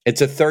say,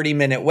 it's a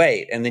 30-minute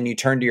wait, and then you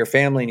turn to your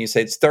family and you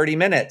say, it's 30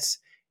 minutes.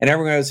 And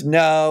everyone goes,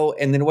 no.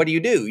 And then what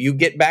do? You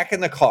get back in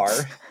the car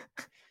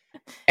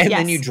and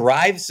then you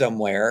drive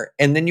somewhere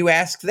and then you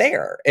ask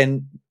there.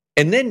 And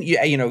then,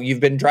 you've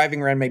been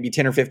driving around maybe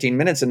 10 or 15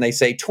 minutes and they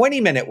say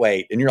 20-minute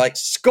wait. And you're like,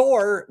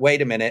 score.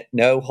 Wait a minute.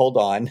 No, hold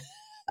on.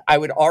 I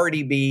would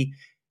already be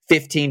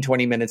 15,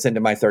 20 minutes into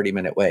my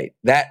 30-minute wait.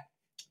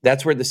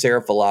 That's where the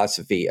Sarah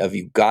philosophy of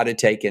you got to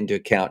take into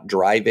account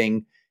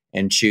driving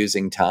and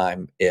choosing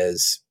time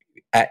is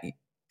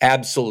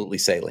absolutely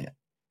salient.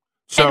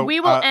 So, and we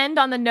will end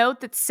on the note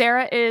that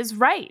Sarah is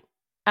right.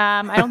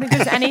 I don't think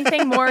there's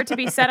anything more to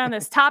be said on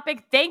this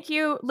topic. Thank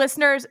you,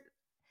 listeners.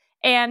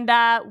 And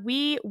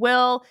we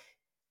will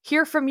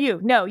hear from you.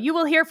 No, you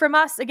will hear from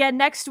us again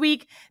next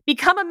week.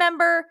 Become a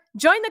member.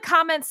 Join the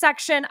comment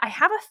section. I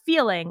have a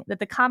feeling that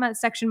the comment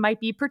section might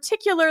be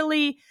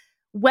particularly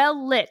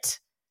well lit.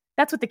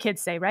 That's what the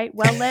kids say, right?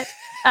 Well lit.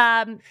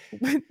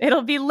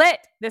 It'll be lit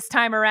this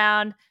time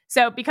around.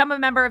 So become a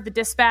member of the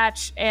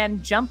Dispatch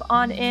and jump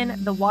on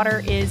in. The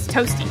water is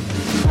toasty.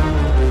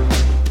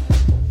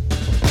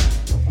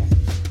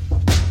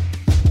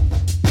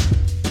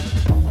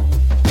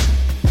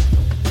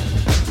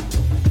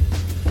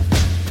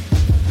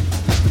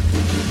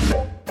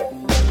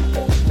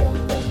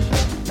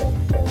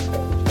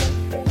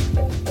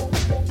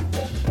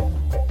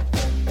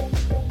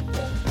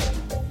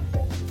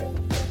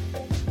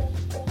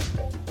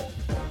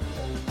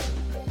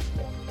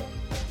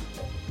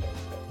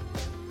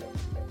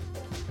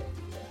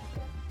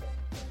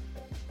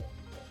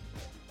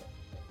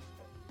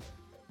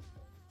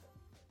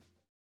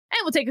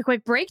 we'll take a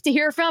quick break to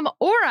hear from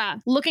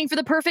Aura. Looking for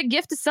the perfect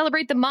gift to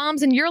celebrate the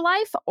moms in your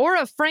life?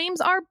 Aura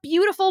frames are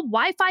beautiful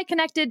Wi-Fi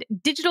connected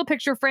digital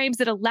picture frames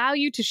that allow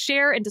you to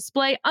share and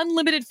display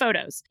unlimited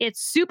photos.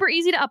 It's super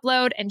easy to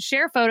upload and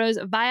share photos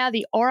via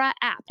the Aura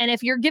app. And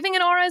if you're giving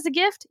an Aura as a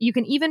gift, you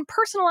can even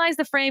personalize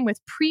the frame with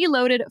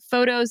preloaded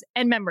photos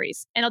and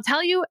memories. And I'll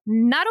tell you,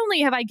 not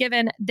only have I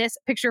given this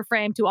picture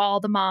frame to all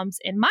the moms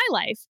in my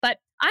life, but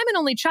I'm an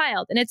only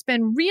child, and it's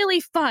been really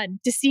fun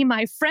to see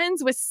my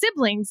friends with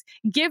siblings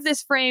give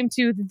this frame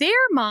to their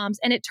moms,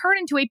 and it turned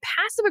into a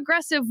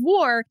passive-aggressive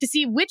war to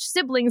see which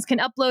siblings can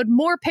upload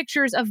more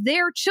pictures of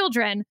their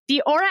children.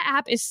 The Aura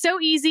app is so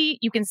easy.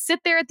 You can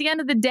sit there at the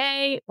end of the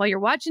day while you're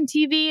watching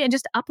TV and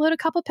just upload a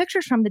couple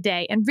pictures from the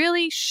day and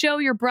really show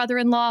your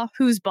brother-in-law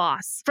who's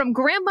boss. From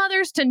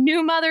grandmothers to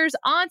new mothers,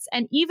 aunts,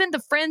 and even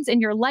the friends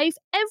in your life,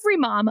 every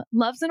mom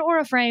loves an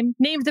Aura frame.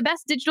 Named the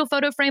best digital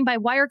photo frame by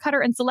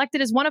Wirecutter and selected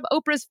as one of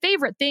Oprah's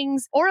favorite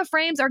things, Aura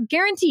frames are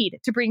guaranteed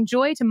to bring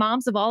joy to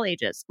moms of all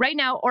ages. Right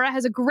now, Aura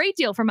has a great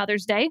deal for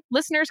Mother's Day.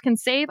 Listeners can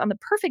save on the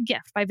perfect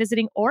gift by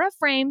visiting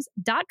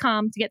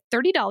auraframes.com to get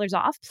 $30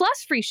 off,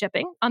 plus free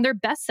shipping on their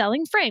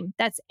best-selling frame.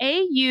 That's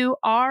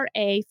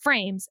AURA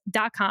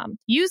frames.com.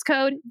 Use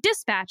code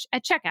DISPATCH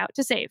at checkout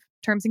to save.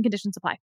 Terms and conditions apply.